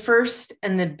 The first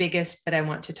and the biggest that I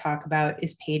want to talk about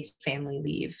is paid family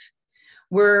leave.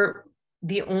 We're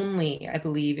the only, I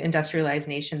believe, industrialized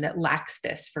nation that lacks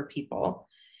this for people.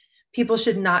 People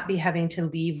should not be having to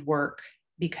leave work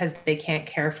because they can't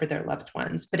care for their loved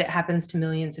ones, but it happens to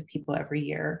millions of people every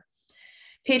year.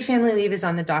 Paid family leave is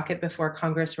on the docket before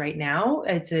Congress right now.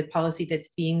 It's a policy that's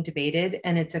being debated,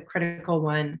 and it's a critical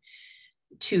one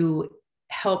to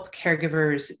help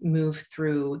caregivers move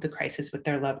through the crisis with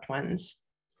their loved ones.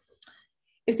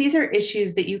 If these are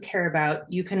issues that you care about,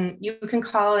 you can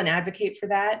call and advocate for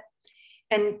that.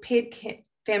 And paid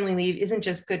family leave isn't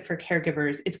just good for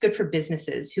caregivers, it's good for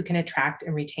businesses who can attract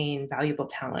and retain valuable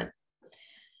talent.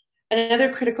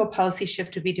 Another critical policy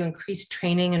shift would be to increase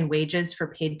training and wages for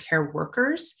paid care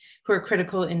workers who are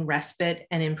critical in respite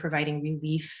and in providing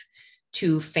relief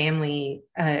to family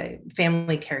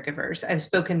caregivers. I've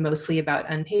spoken mostly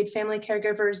about unpaid family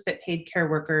caregivers, but paid care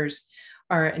workers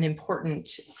are an important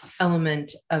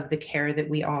element of the care that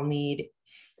we all need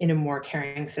in a more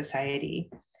caring society.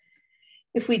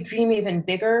 If we dream even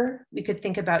bigger, we could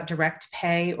think about direct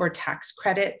pay or tax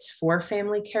credits for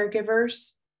family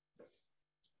caregivers.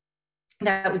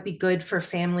 That would be good for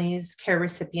families, care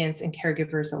recipients, and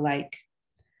caregivers alike.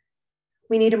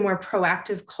 We need a more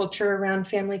proactive culture around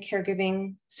family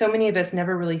caregiving. So many of us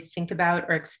never really think about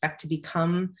or expect to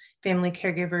become family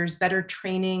caregivers. Better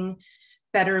training,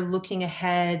 better looking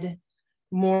ahead,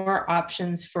 more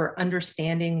options for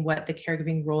understanding what the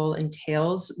caregiving role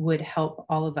entails would help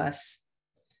all of us.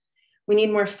 We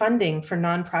need more funding for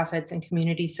nonprofits and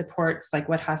community supports like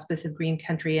what Hospice of Green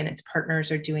Country and its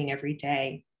partners are doing every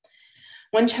day.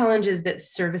 One challenge is that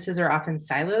services are often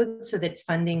siloed so that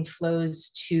funding flows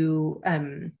to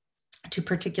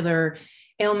particular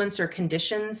ailments or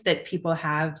conditions that people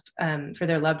have for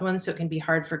their loved ones. So it can be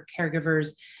hard for caregivers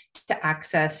to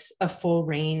access a full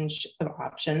range of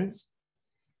options.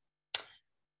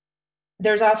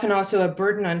 There's often also a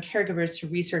burden on caregivers to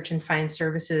research and find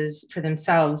services for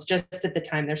themselves just at the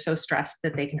time they're so stressed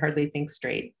that they can hardly think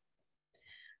straight.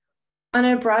 On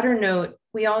a broader note,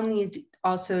 we all need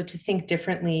also to think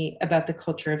differently about the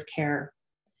culture of care.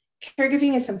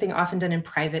 Caregiving is something often done in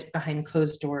private behind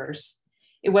closed doors.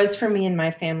 It was for me and my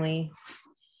family.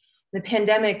 The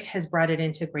pandemic has brought it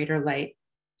into greater light.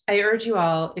 I urge you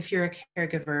all, if you're a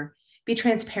caregiver, be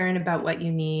transparent about what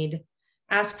you need,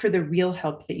 ask for the real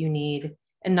help that you need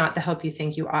and not the help you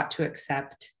think you ought to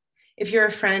accept. If you're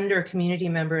a friend or a community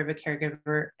member of a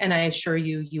caregiver, and I assure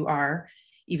you, you are,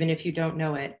 even if you don't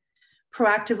know it,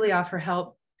 proactively offer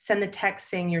help, send the text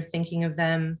saying you're thinking of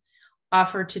them,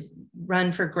 offer to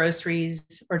run for groceries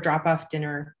or drop off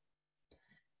dinner.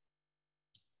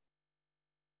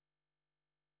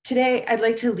 Today, I'd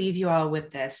like to leave you all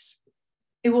with this.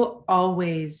 It will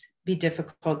always be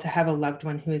difficult to have a loved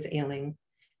one who is ailing,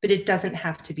 but it doesn't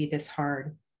have to be this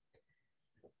hard.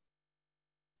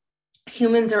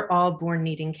 Humans are all born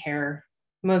needing care.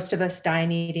 Most of us die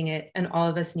needing it, and all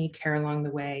of us need care along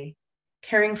the way.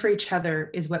 Caring for each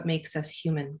other is what makes us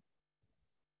human.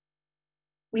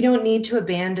 We don't need to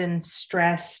abandon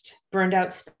stressed, burned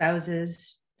out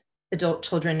spouses, adult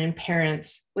children, and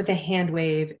parents with a hand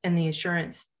wave and the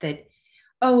assurance that,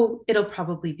 oh, it'll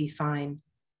probably be fine.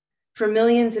 For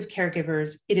millions of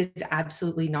caregivers, it is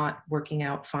absolutely not working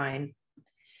out fine.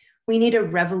 We need a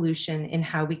revolution in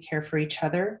how we care for each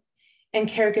other, and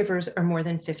caregivers are more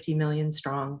than 50 million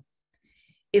strong.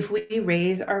 If we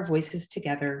raise our voices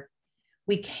together,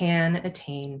 we can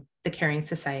attain the caring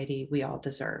society we all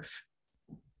deserve.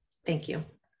 Thank you.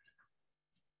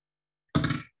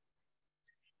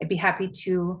 I'd be happy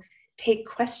to take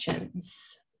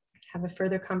questions, have a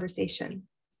further conversation.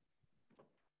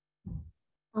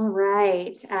 All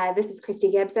right, this is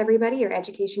Christy Gibbs, everybody, your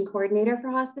education coordinator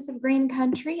for Hospice of Green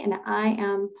Country, and I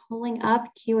am pulling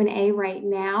up Q&A right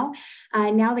now.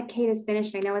 Now that Kate is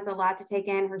finished, I know it's a lot to take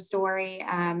in. Her story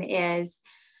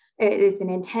it's an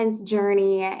intense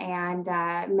journey, and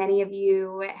many of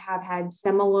you have had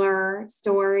similar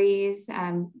stories.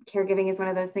 Caregiving is one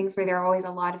of those things where there are always a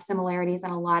lot of similarities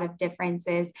and a lot of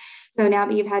differences. So now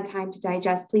that you've had time to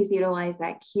digest, please utilize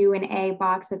that Q&A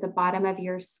box at the bottom of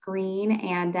your screen.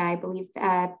 And I believe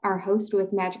our host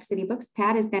with Magic City Books,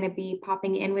 Pat, is going to be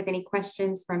popping in with any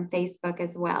questions from Facebook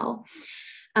as well.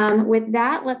 With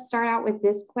that, let's start out with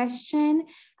this question.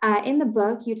 In the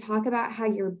book, you talk about how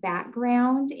your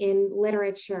background in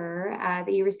literature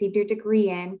that you received your degree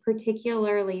in,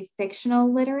 particularly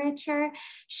fictional literature,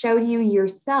 showed you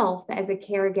yourself as a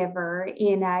caregiver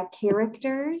in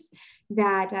characters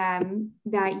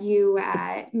that you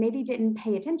maybe didn't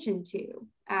pay attention to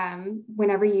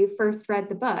whenever you first read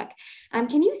the book.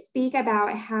 Can you speak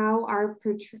about how our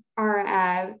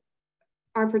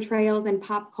portrayals in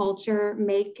pop culture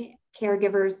make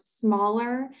caregivers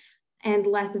smaller and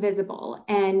less visible,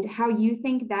 and how you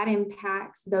think that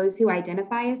impacts those who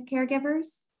identify as caregivers?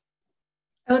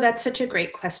 Oh, that's such a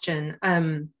great question.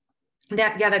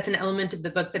 That's an element of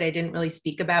the book that I didn't really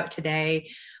speak about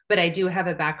today, but I do have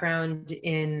a background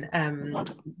in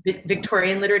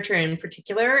Victorian literature in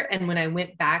particular. And when I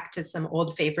went back to some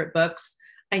old favorite books,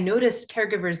 I noticed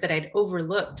caregivers that I'd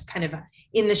overlooked kind of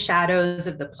in the shadows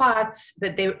of the plots,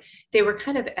 but they were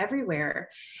kind of everywhere.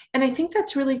 And I think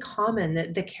that's really common,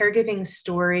 that the caregiving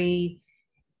story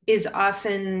is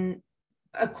often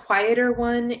a quieter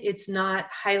one. It's not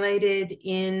highlighted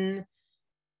in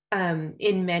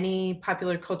many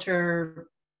popular culture,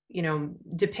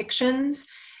 depictions.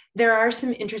 There are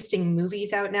some interesting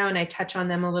movies out now, and I touch on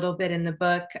them a little bit in the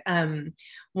book.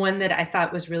 One that I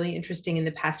thought was really interesting in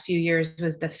the past few years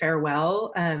was The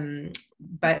Farewell,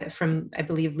 but from, I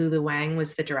believe, Lulu Wang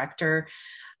was the director,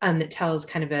 that tells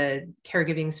kind of a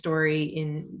caregiving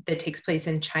story that takes place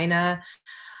in China.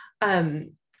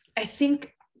 I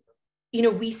think,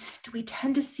 we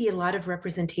tend to see a lot of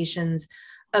representations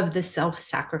of the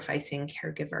self-sacrificing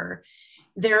caregiver.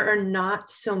 There are not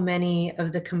so many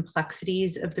of the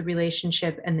complexities of the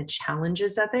relationship and the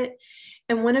challenges of it.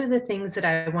 And one of the things that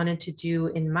I wanted to do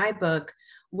in my book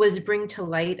was bring to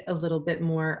light a little bit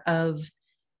more of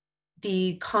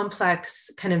the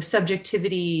complex kind of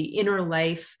subjectivity, inner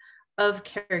life of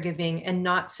caregiving, and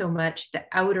not so much the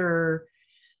outer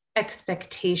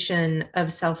expectation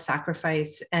of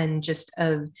self-sacrifice and just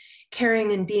of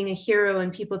caring and being a hero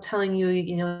and people telling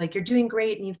you, like, you're doing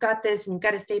great and you've got this and you've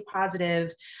got to stay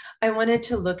positive. I wanted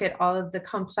to look at all of the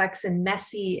complex and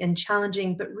messy and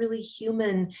challenging, but really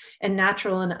human and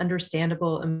natural and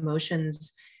understandable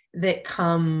emotions that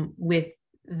come with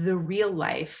the real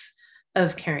life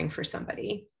of caring for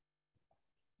somebody.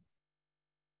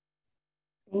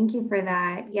 Thank you for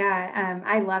that. Yeah,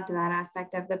 I loved that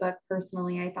aspect of the book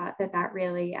personally. I thought that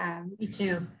really, Me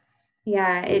too.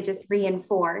 Yeah, it just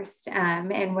reinforced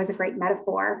and was a great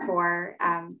metaphor for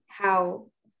how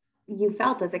you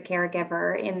felt as a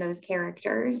caregiver in those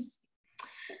characters.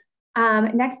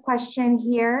 Next question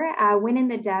here. When in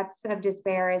the depths of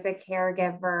despair as a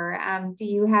caregiver, do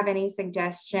you have any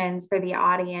suggestions for the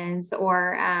audience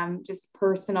or just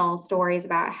personal stories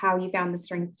about how you found the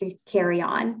strength to carry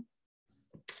on?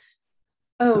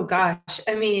 Oh gosh.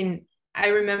 I mean, I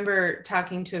remember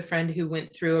talking to a friend who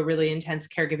went through a really intense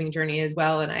caregiving journey as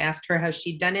well. And I asked her how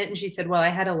she'd done it. And she said, well, I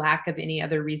had a lack of any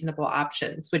other reasonable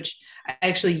options, which I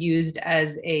actually used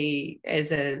as a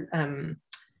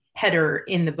header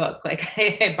in the book. Like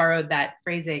I borrowed that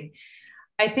phrasing.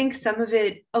 I think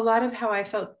a lot of how I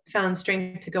found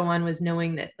strength to go on was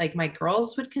knowing that like my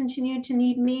girls would continue to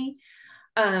need me.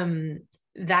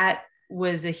 That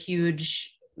was a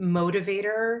huge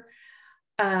motivator.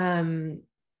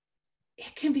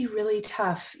 It can be really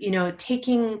tough,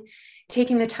 taking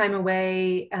the time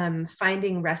away,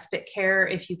 finding respite care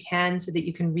if you can, so that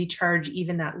you can recharge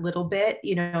even that little bit,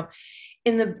 in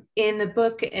the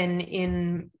book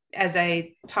and as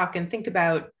I talk and think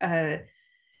about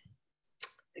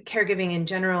caregiving in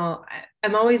general,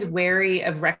 I'm always wary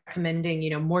of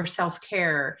recommending, more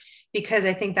self-care, because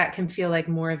I think that can feel like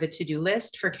more of a to-do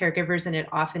list for caregivers than it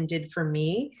often did for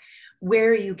me.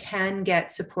 Where you can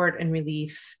get support and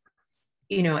relief,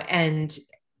 and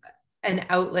an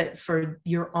outlet for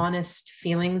your honest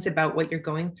feelings about what you're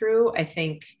going through, I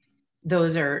think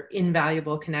those are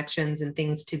invaluable connections and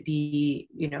things to be,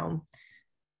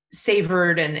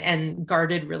 savored and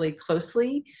guarded really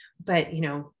closely. But,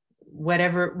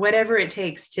 whatever it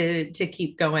takes to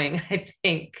keep going, I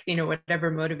think, whatever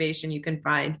motivation you can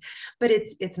find, but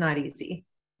it's not easy.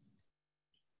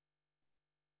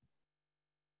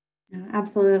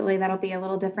 Absolutely. That'll be a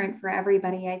little different for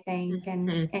everybody, I think.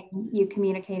 And you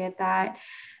communicated that.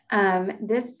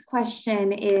 This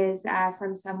question is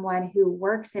from someone who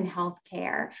works in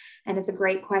healthcare, and it's a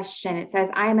great question. It says,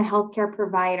 I am a healthcare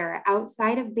provider.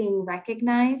 Outside of being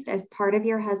recognized as part of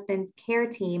your husband's care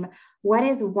team, what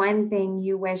is one thing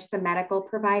you wish the medical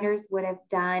providers would have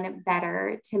done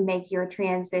better to make your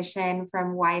transition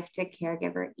from wife to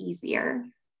caregiver easier?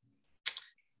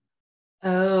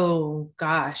 Oh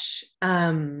gosh.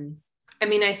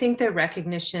 I think the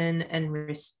recognition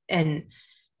and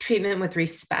treatment with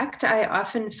respect, I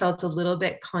often felt a little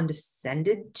bit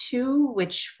condescended to,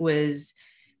 which was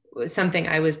something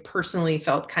I was personally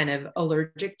felt kind of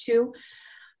allergic to.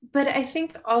 But I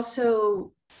think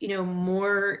also,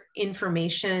 more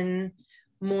information,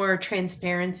 more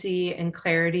transparency and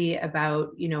clarity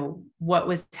about, what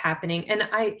was happening. And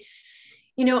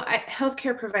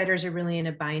healthcare providers are really in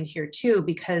a bind here too,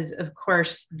 because of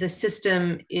course the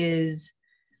system is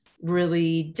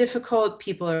really difficult.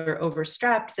 People are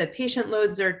overstrapped. The patient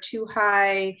loads are too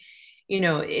high.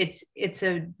 It's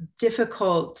a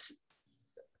difficult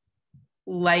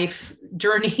life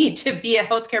journey to be a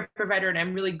healthcare provider. And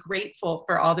I'm really grateful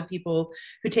for all the people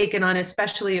who take it on,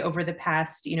 especially over the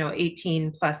past,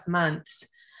 18 plus months.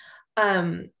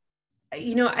 I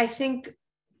think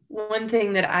one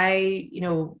thing that I,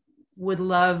 would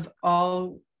love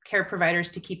all care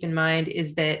providers to keep in mind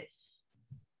is that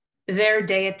their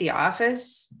day at the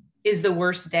office is the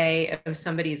worst day of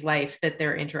somebody's life that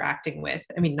they're interacting with.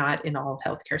 I mean, not in all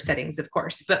healthcare settings, of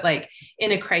course, but like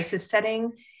in a crisis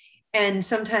setting. And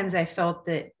sometimes I felt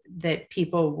that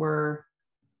people were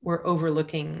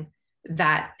overlooking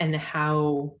that and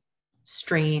how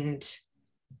strained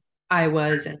I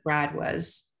was and Brad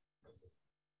was.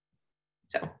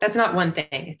 So that's not one thing,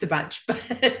 it's a bunch,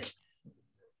 but.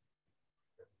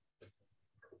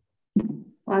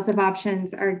 Lots of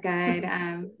options are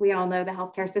good. We all know the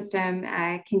healthcare system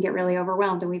can get really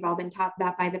overwhelmed, and we've all been taught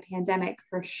that by the pandemic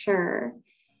for sure.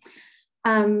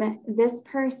 This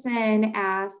person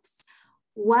asks,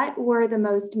 what were the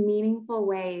most meaningful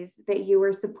ways that you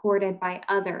were supported by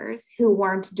others who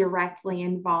weren't directly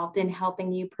involved in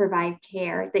helping you provide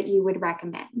care that you would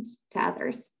recommend to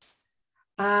others?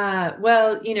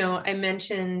 Well, I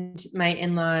mentioned my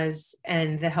in-laws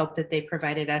and the help that they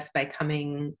provided us by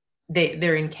coming.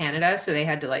 They're in Canada, so they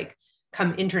had to like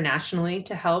come internationally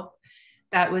to help.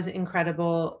 That was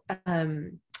incredible.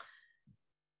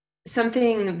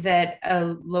 Something that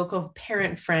a local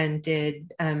parent friend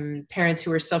did, parents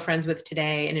who we're still friends with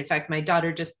today. And in fact, my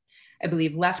daughter just, I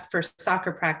believe, left for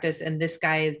soccer practice, and this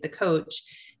guy is the coach.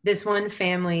 This one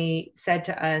family said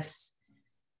to us,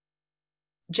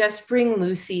 just bring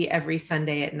Lucy every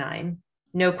Sunday at 9.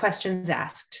 No questions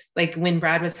asked. Like when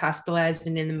Brad was hospitalized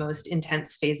and in the most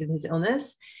intense phase of his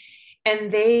illness.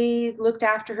 And they looked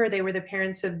after her. They were the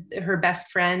parents of her best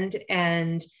friend,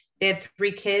 and they had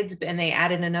 3 kids, and they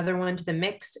added another one to the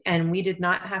mix. And we did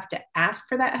not have to ask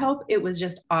for that help. It was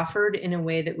just offered in a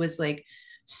way that was like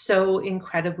so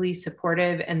incredibly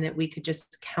supportive and that we could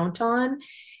just count on.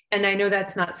 And I know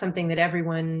that's not something that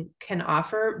everyone can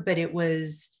offer, but it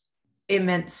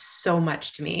meant so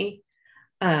much to me.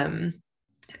 And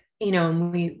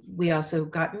we also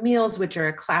got meals, which are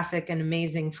a classic and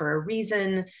amazing for a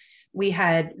reason. We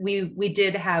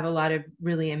did have a lot of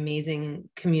really amazing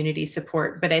community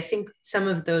support, but I think some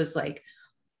of those like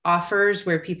offers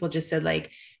where people just said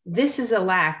like, this is a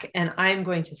lack and I'm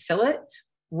going to fill it,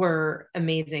 were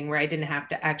amazing, where I didn't have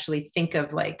to actually think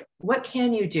of like, what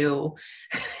can you do?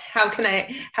 How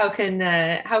can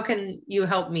you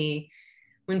help me?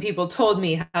 When people told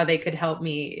me how they could help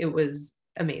me, it was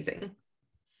amazing.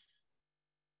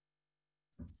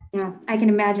 Yeah, I can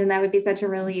imagine that would be such a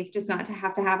relief just not to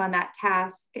have on that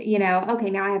task, okay,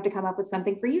 now I have to come up with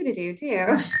something for you to do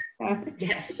too.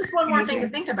 Yes. It's just one more thing to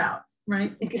think about,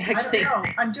 right? Exactly. I don't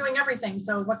know. I'm doing everything.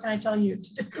 So what can I tell you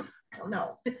to do? I don't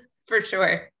know. For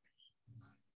sure.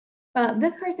 Well,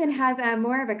 this person has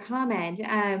more of a comment.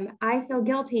 I feel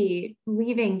guilty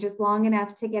leaving just long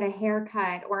enough to get a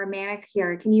haircut or a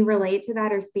manicure. Can you relate to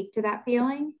that or speak to that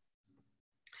feeling?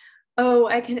 Oh,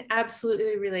 I can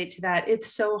absolutely relate to that.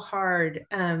 It's so hard.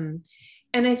 And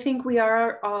I think we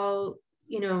are all,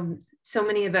 so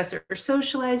many of us are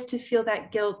socialized to feel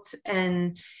that guilt.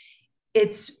 And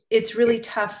it's really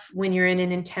tough when you're in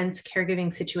an intense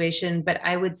caregiving situation. But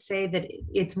I would say that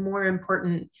it's more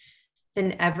important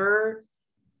than ever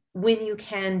when you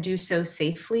can do so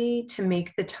safely to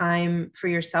make the time for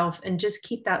yourself and just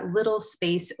keep that little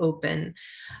space open.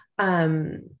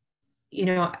 And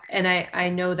I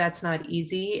know that's not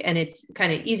easy, and it's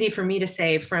kind of easy for me to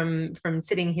say from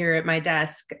sitting here at my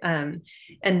desk and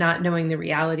not knowing the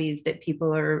realities that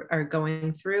people are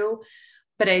going through.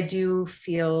 But I do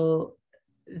feel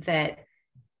that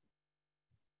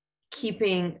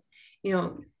feel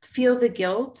the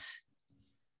guilt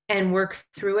and work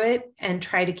through it and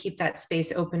try to keep that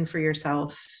space open for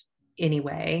yourself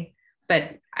anyway.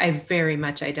 But I very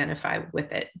much identify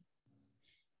with it.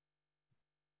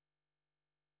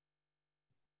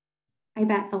 I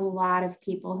bet a lot of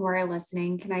people who are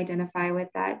listening can identify with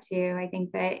that too. I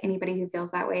think that anybody who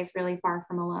feels that way is really far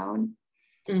from alone.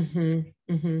 Mm-hmm.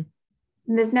 Mm-hmm.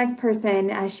 This next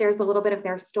person shares a little bit of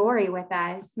their story with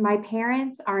us. My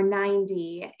parents are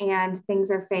 90 and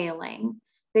things are failing.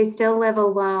 They still live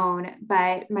alone,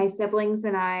 but my siblings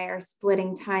and I are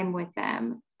splitting time with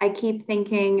them. I keep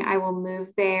thinking I will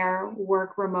move there,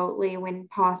 work remotely when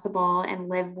possible, and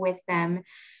live with them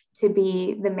to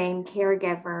be the main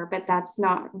caregiver, but that's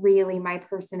not really my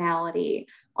personality,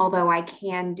 although I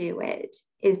can do it.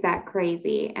 Is that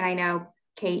crazy? And I know,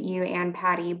 Kate, you and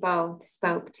Patty both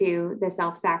spoke to the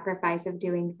self-sacrifice of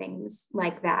doing things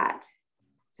like that.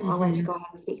 So I'll let you go ahead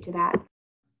and speak to that.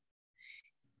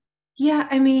 Yeah,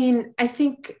 I mean, I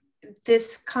think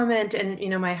this comment, and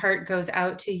my heart goes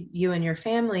out to you and your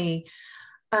family.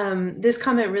 This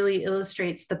comment really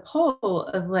illustrates the pull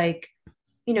of like,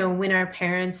 when our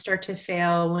parents start to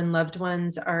fail, when loved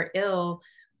ones are ill,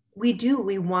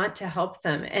 we want to help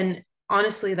them. And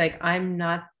honestly, like I'm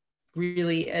not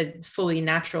really a fully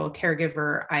natural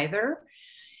caregiver either.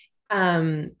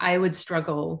 I would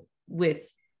struggle with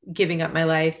giving up my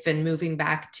life and moving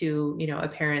back to, a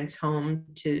parent's home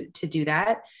to do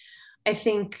that. I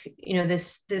think,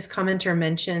 this commenter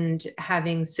mentioned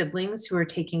having siblings who are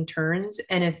taking turns.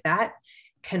 And if that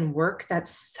can work,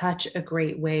 that's such a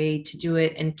great way to do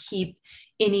it and keep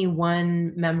any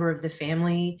one member of the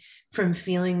family from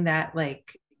feeling that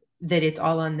that it's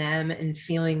all on them and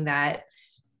feeling that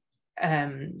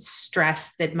stress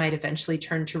that might eventually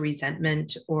turn to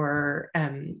resentment or,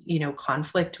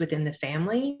 conflict within the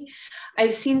family.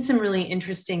 I've seen some really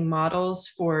interesting models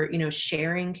for,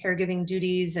 sharing caregiving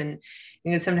duties. And,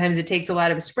 sometimes it takes a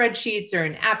lot of spreadsheets or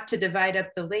an app to divide up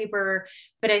the labor.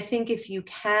 But I think if you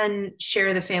can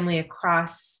share the family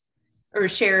across or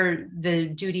share the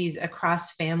duties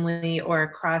across family or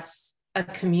across a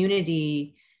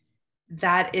community,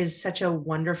 that is such a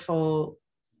wonderful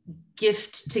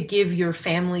gift to give your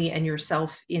family and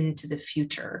yourself into the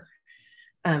future.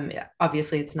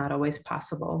 Obviously, it's not always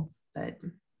possible, but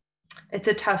it's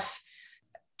a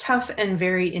tough and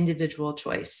very individual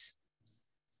choice.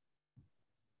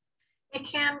 It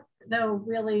can, though,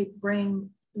 really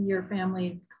bring your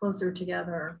family closer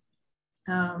together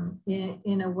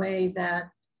in a way that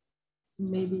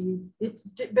maybe it's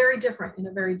very different, in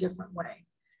a very different way.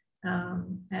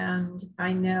 And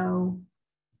I know,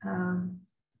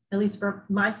 at least for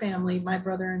my family, my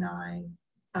brother and I,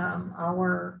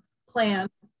 our plan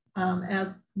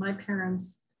as my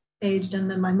parents aged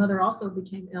and then my mother also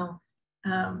became ill,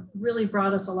 really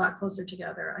brought us a lot closer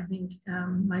together. I think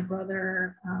my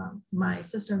brother, my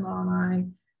sister-in-law and I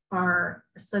are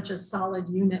such a solid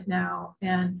unit now.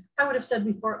 And I would have said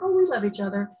before, oh, we love each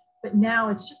other, but now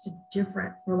it's just a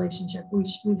different relationship. We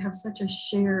have such a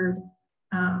shared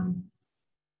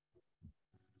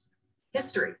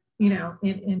history, in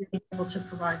being able to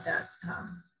provide that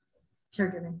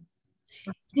caregiving.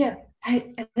 Yeah,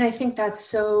 I think that's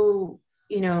so,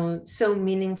 so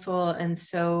meaningful and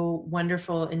so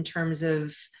wonderful in terms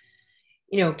of,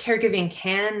 caregiving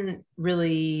can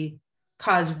really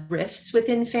cause rifts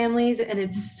within families. And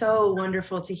it's so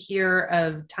wonderful to hear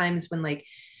of times when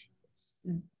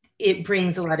it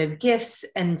brings a lot of gifts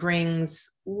and brings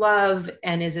love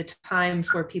and is a time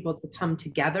for people to come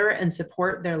together and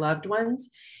support their loved ones.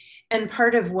 And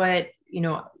part of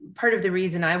the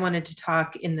reason I wanted to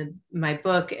talk in my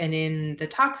book and in the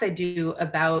talks I do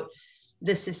about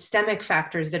the systemic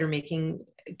factors that are making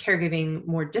caregiving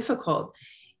more difficult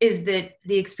is that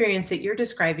the experience that you're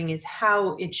describing is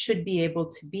how it should be able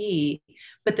to be,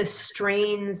 but the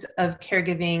strains of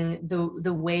caregiving,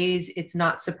 the ways it's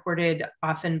not supported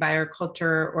often by our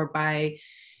culture or by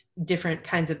different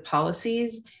kinds of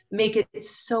policies make it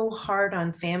so hard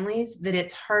on families that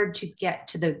it's hard to get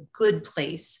to the good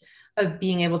place of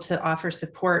being able to offer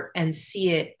support and see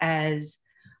it as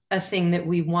a thing that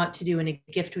we want to do and a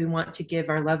gift we want to give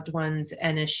our loved ones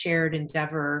and a shared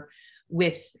endeavor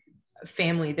with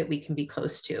family that we can be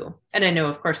close to. And I know,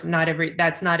 of course,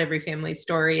 that's not every family's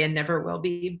story and never will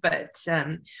be, but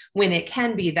when it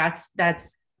can be, that's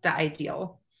the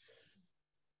ideal.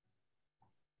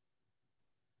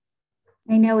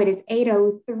 I know it is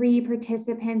 8:03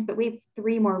 participants, but we have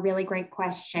 3 more really great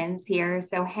questions here.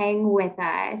 So hang with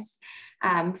us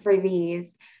for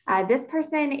these. This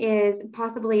person is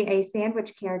possibly a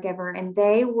sandwich caregiver, and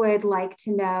they would like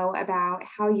to know about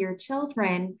how your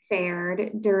children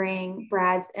fared during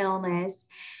Brad's illness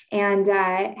and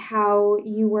how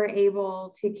you were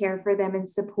able to care for them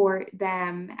and support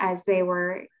them as they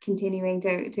were continuing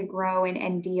to grow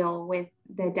and deal with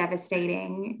the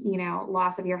devastating,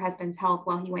 loss of your husband's health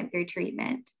while he went through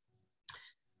treatment.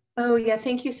 Oh yeah,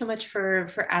 thank you so much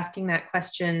for asking that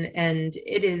question. And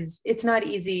it's not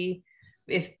easy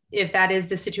if that is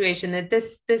the situation that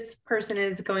this person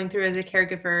is going through as a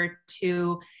caregiver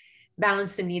to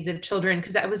balance the needs of children,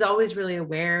 because I was always really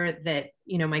aware that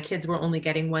my kids were only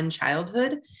getting one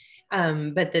childhood,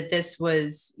 but that this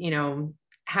was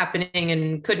happening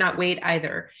and could not wait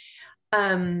either.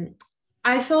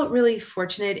 I felt really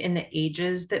fortunate in the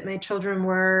ages that my children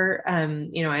were.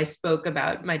 I spoke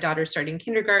about my daughter starting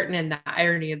kindergarten and the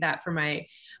irony of that for my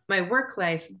work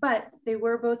life, but they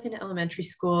were both in elementary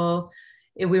school.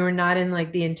 We were not in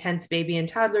the intense baby and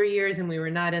toddler years, and we were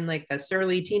not in the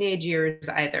surly teenage years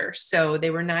either. So they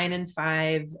were 9 and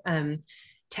 5, 10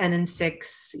 and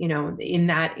 6, in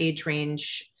that age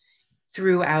range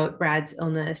throughout Brad's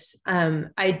illness.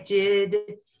 I did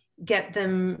get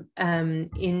them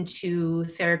into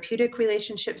therapeutic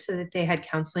relationships so that they had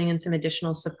counseling and some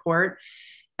additional support.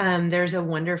 There's a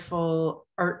wonderful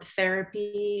art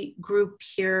therapy group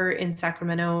here in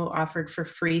Sacramento offered for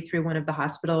free through one of the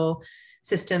hospital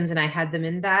systems, and I had them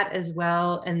in that as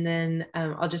well. And then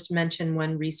I'll just mention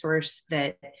one resource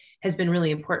that has been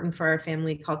really important for our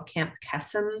family called Camp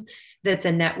Kesem. That's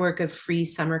a network of free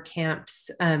summer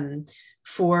camps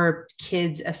for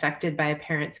kids affected by a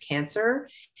parent's cancer.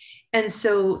 And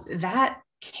so that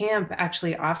camp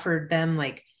actually offered them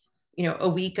like, you know, a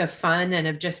week of fun and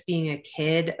of just being a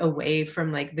kid away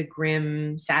from like the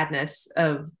grim sadness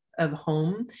of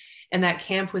home. And that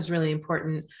camp was really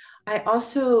important. I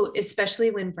also,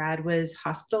 especially when Brad was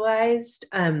hospitalized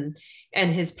and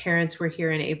his parents were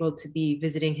here and able to be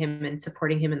visiting him and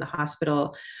supporting him in the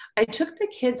hospital, I took the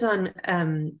kids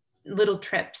on little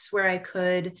trips where I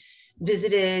could,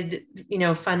 visited, you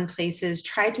know, fun places,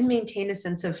 tried to maintain a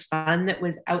sense of fun that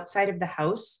was outside of the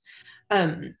house,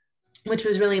 which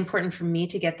was really important for me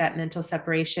to get that mental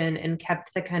separation, and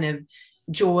kept the kind of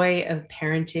joy of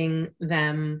parenting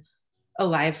them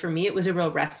alive for me. It was a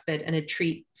real respite and a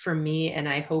treat for me, and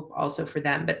I hope also for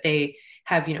them. But they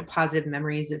have, you know, positive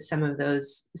memories of some of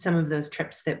those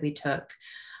trips that we took.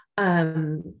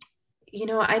 You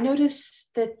know, I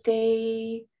noticed that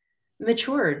they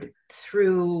matured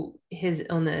through his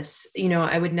illness. You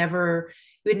know, you would never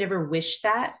wish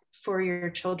that for your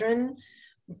children,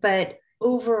 but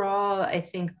overall, I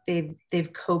think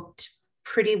they've coped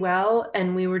pretty well.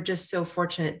 And we were just so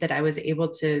fortunate that I was able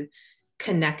to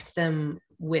connect them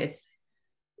with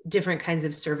different kinds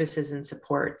of services and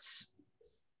supports.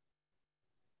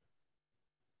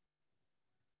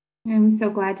 I'm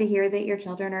so glad to hear that your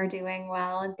children are doing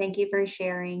well, and thank you for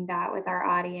sharing that with our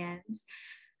audience.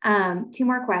 Two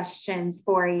more questions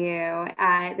for you.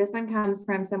 This one comes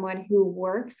from someone who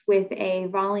works with a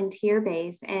volunteer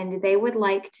base, and they would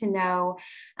like to know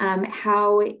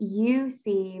how you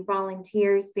see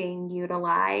volunteers being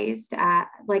utilized,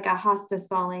 like a hospice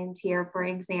volunteer, for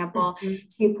example,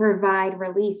 to provide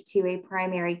relief to a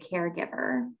primary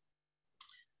caregiver.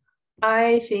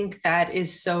 I think that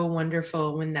is so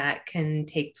wonderful when that can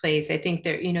take place. I think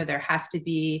there has to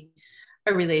be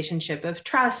a relationship of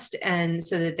trust, and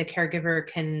so that the caregiver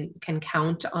can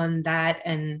count on that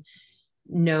and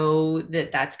know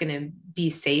that that's going to be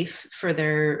safe for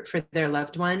their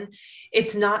loved one.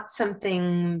 It's not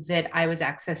something that I was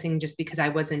accessing just because I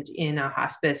wasn't in a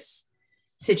hospice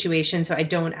situation, so I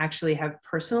don't actually have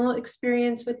personal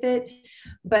experience with it,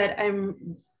 but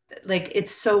I'm like,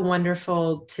 it's so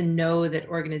wonderful to know that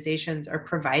organizations are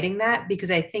providing that, because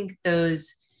I think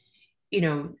those, you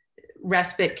know,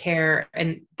 respite care,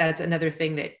 and that's another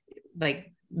thing that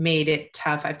like made it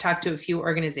tough. I've talked to a few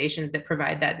organizations that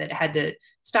provide that had to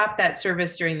stop that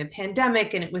service during the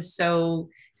pandemic, and it was so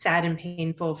sad and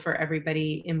painful for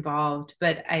everybody involved.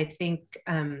 But I think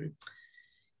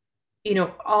you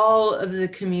know, all of the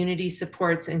community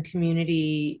supports and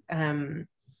community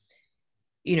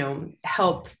you know,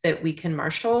 help that we can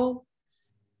marshal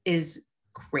is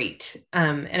great.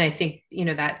 And I think, you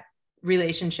know, that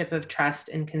relationship of trust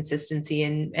and consistency,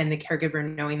 and the caregiver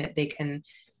knowing that they can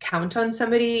count on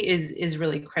somebody is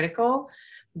really critical.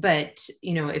 But,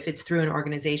 you know, if it's through an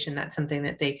organization, that's something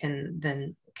that they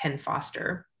can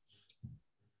foster.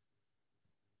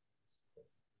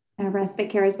 Respite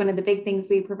care is one of the big things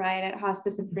we provide at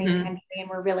Hospice of Green Country, and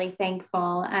we're really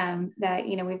thankful that,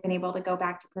 you know, we've been able to go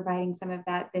back to providing some of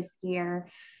that this year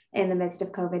in the midst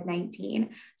of COVID-19.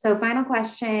 So final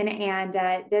question, and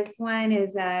this one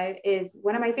is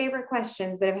one of my favorite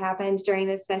questions that have happened during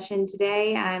this session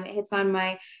today. It hits on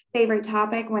my favorite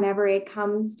topic whenever it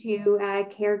comes to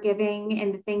caregiving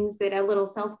and the things that a little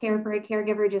self-care for a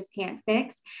caregiver just can't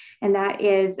fix, and that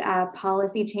is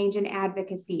policy change and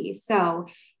advocacy. So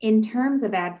in terms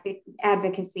of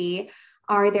advocacy,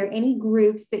 are there any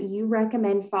groups that you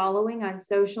recommend following on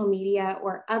social media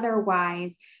or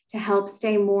otherwise to help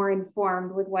stay more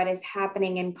informed with what is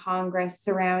happening in Congress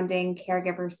surrounding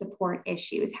caregiver support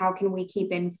issues? How can we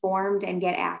keep informed and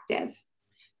get active?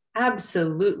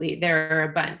 Absolutely. There are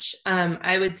a bunch.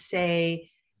 I would say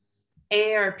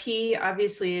AARP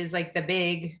obviously is like the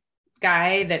big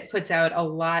guy that puts out a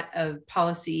lot of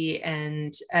policy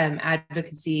and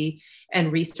advocacy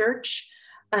and research.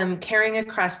 Caring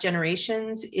Across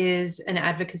Generations is an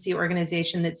advocacy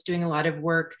organization that's doing a lot of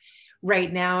work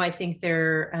right now. I think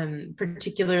they're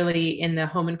particularly in the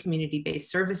home and community-based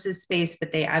services space,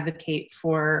 but they advocate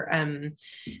for unpaid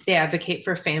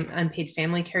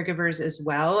family caregivers as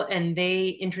well. And they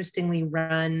interestingly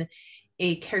run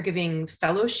a caregiving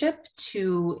fellowship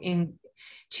to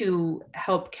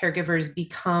help caregivers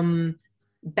become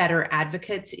better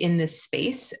advocates in this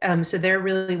space. So they're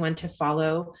really one to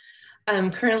follow.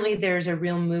 Currently, there's a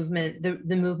real movement.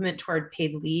 The movement toward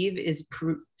paid leave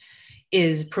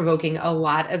is provoking a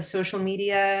lot of social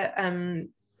media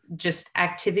just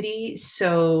activity.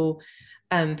 So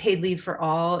Paid Leave for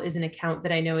All is an account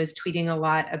that I know is tweeting a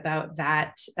lot about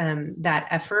that, that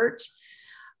effort.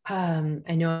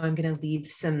 I know I'm going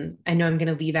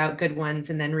to leave out good ones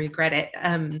and then regret it.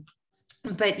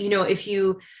 But, if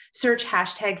you search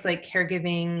hashtags like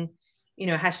caregiving,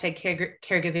 hashtag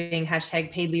caregiving,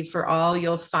 hashtag Paid Leave for All,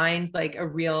 you'll find like a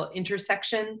real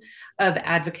intersection of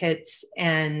advocates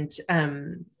and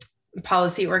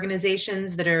policy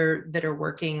organizations that are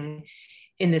working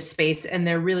in this space. And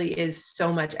there really is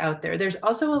so much out there. There's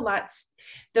also a lot,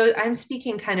 though I'm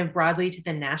speaking kind of broadly to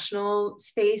the national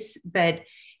space,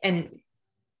 and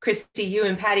Christy, you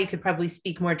and Patty could probably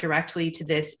speak more directly to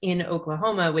this in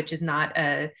Oklahoma, which is not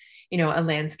a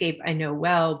landscape I know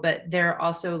well, but there are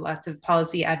also lots of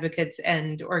policy advocates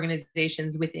and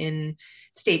organizations within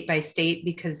state by state,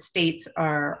 because states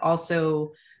are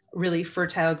also really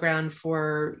fertile ground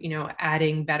for,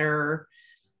 adding better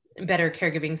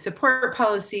caregiving support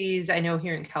policies. I know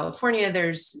here in California,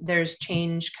 there's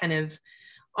change kind of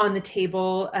on the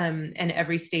table, and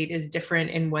every state is different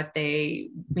in what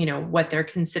they're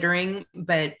considering,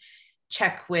 but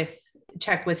check with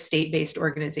state-based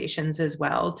organizations as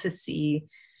well to see,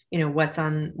 what's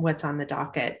on the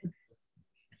docket.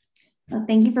 Well,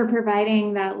 thank you for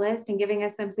providing that list and giving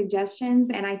us some suggestions.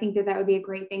 And I think that would be a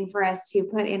great thing for us to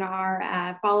put in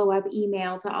our follow-up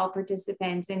email to all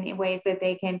participants in ways that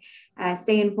they can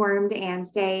stay informed and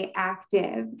stay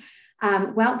active.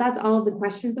 Well, that's all of the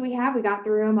questions that we have. We got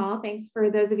through them all. Thanks for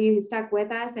those of you who stuck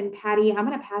with us. And Patty, I'm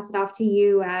going to pass it off to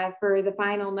you for the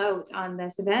final note on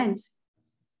this event.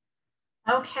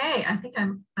 Okay, I think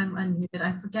I'm unmuted.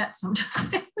 I forget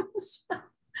sometimes.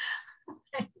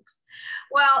 Thanks.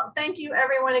 Well, thank you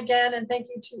everyone again, and thank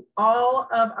you to all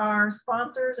of our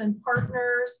sponsors and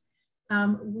partners.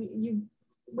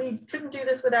 We couldn't do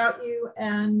this without you,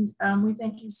 and we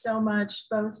thank you so much,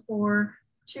 both for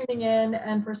tuning in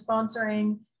and for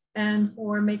sponsoring and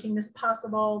for making this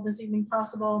evening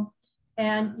possible.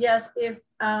 And yes, if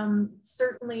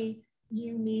certainly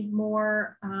you need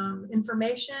more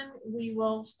information, we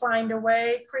will find a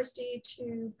way, Christy,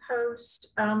 to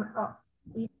post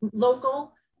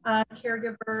local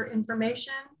caregiver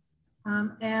information,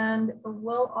 and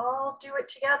we'll all do it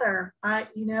together. I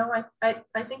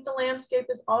think the landscape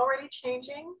is already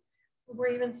changing. We're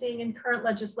even seeing in current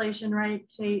legislation, right,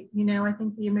 Kate? I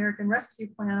think the American Rescue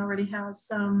Plan already has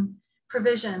some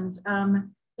provisions,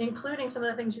 including some of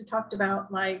the things you talked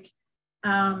about, like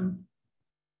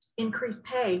increased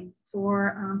pay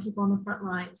for people on the front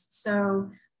lines.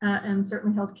 So, and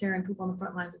certainly healthcare and people on the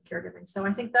front lines of caregiving. So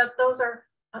I think that those are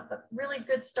really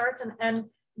good starts, and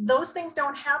those things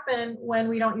don't happen when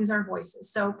we don't use our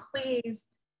voices. So please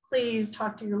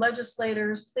talk to your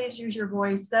legislators. Please use your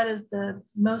voice. That is the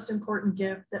most important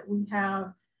gift that we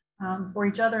have for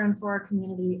each other and for our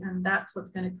community, and that's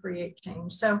what's going to create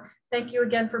change. So thank you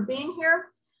again for being here.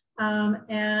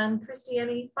 And Christy,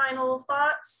 any final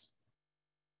thoughts?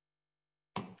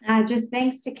 Just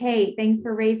thanks to Kate. Thanks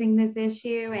for raising this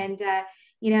issue. And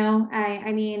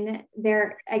I mean,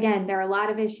 there are a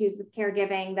lot of issues with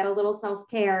caregiving that a little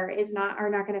self-care are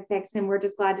not going to fix, and we're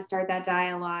just glad to start that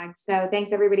dialogue. So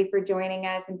thanks everybody for joining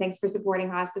us, and thanks for supporting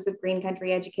Hospice of Green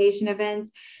Country education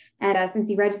events. And since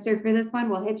you registered for this one,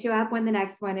 we'll hit you up when the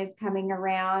next one is coming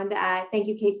around. Thank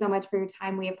you, Kate, so much for your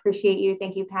time. We appreciate you.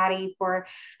 Thank you, Patty, for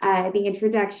the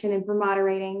introduction and for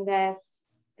moderating this.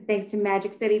 Thanks to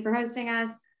Magic City for hosting us.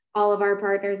 All of our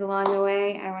partners along the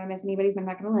way. I don't want to miss anybody, so I'm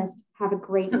not going to list. Have a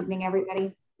great evening,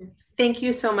 everybody. Thank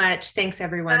you so much. Thanks,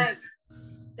 everyone. Bye.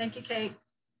 Thank you, Kate.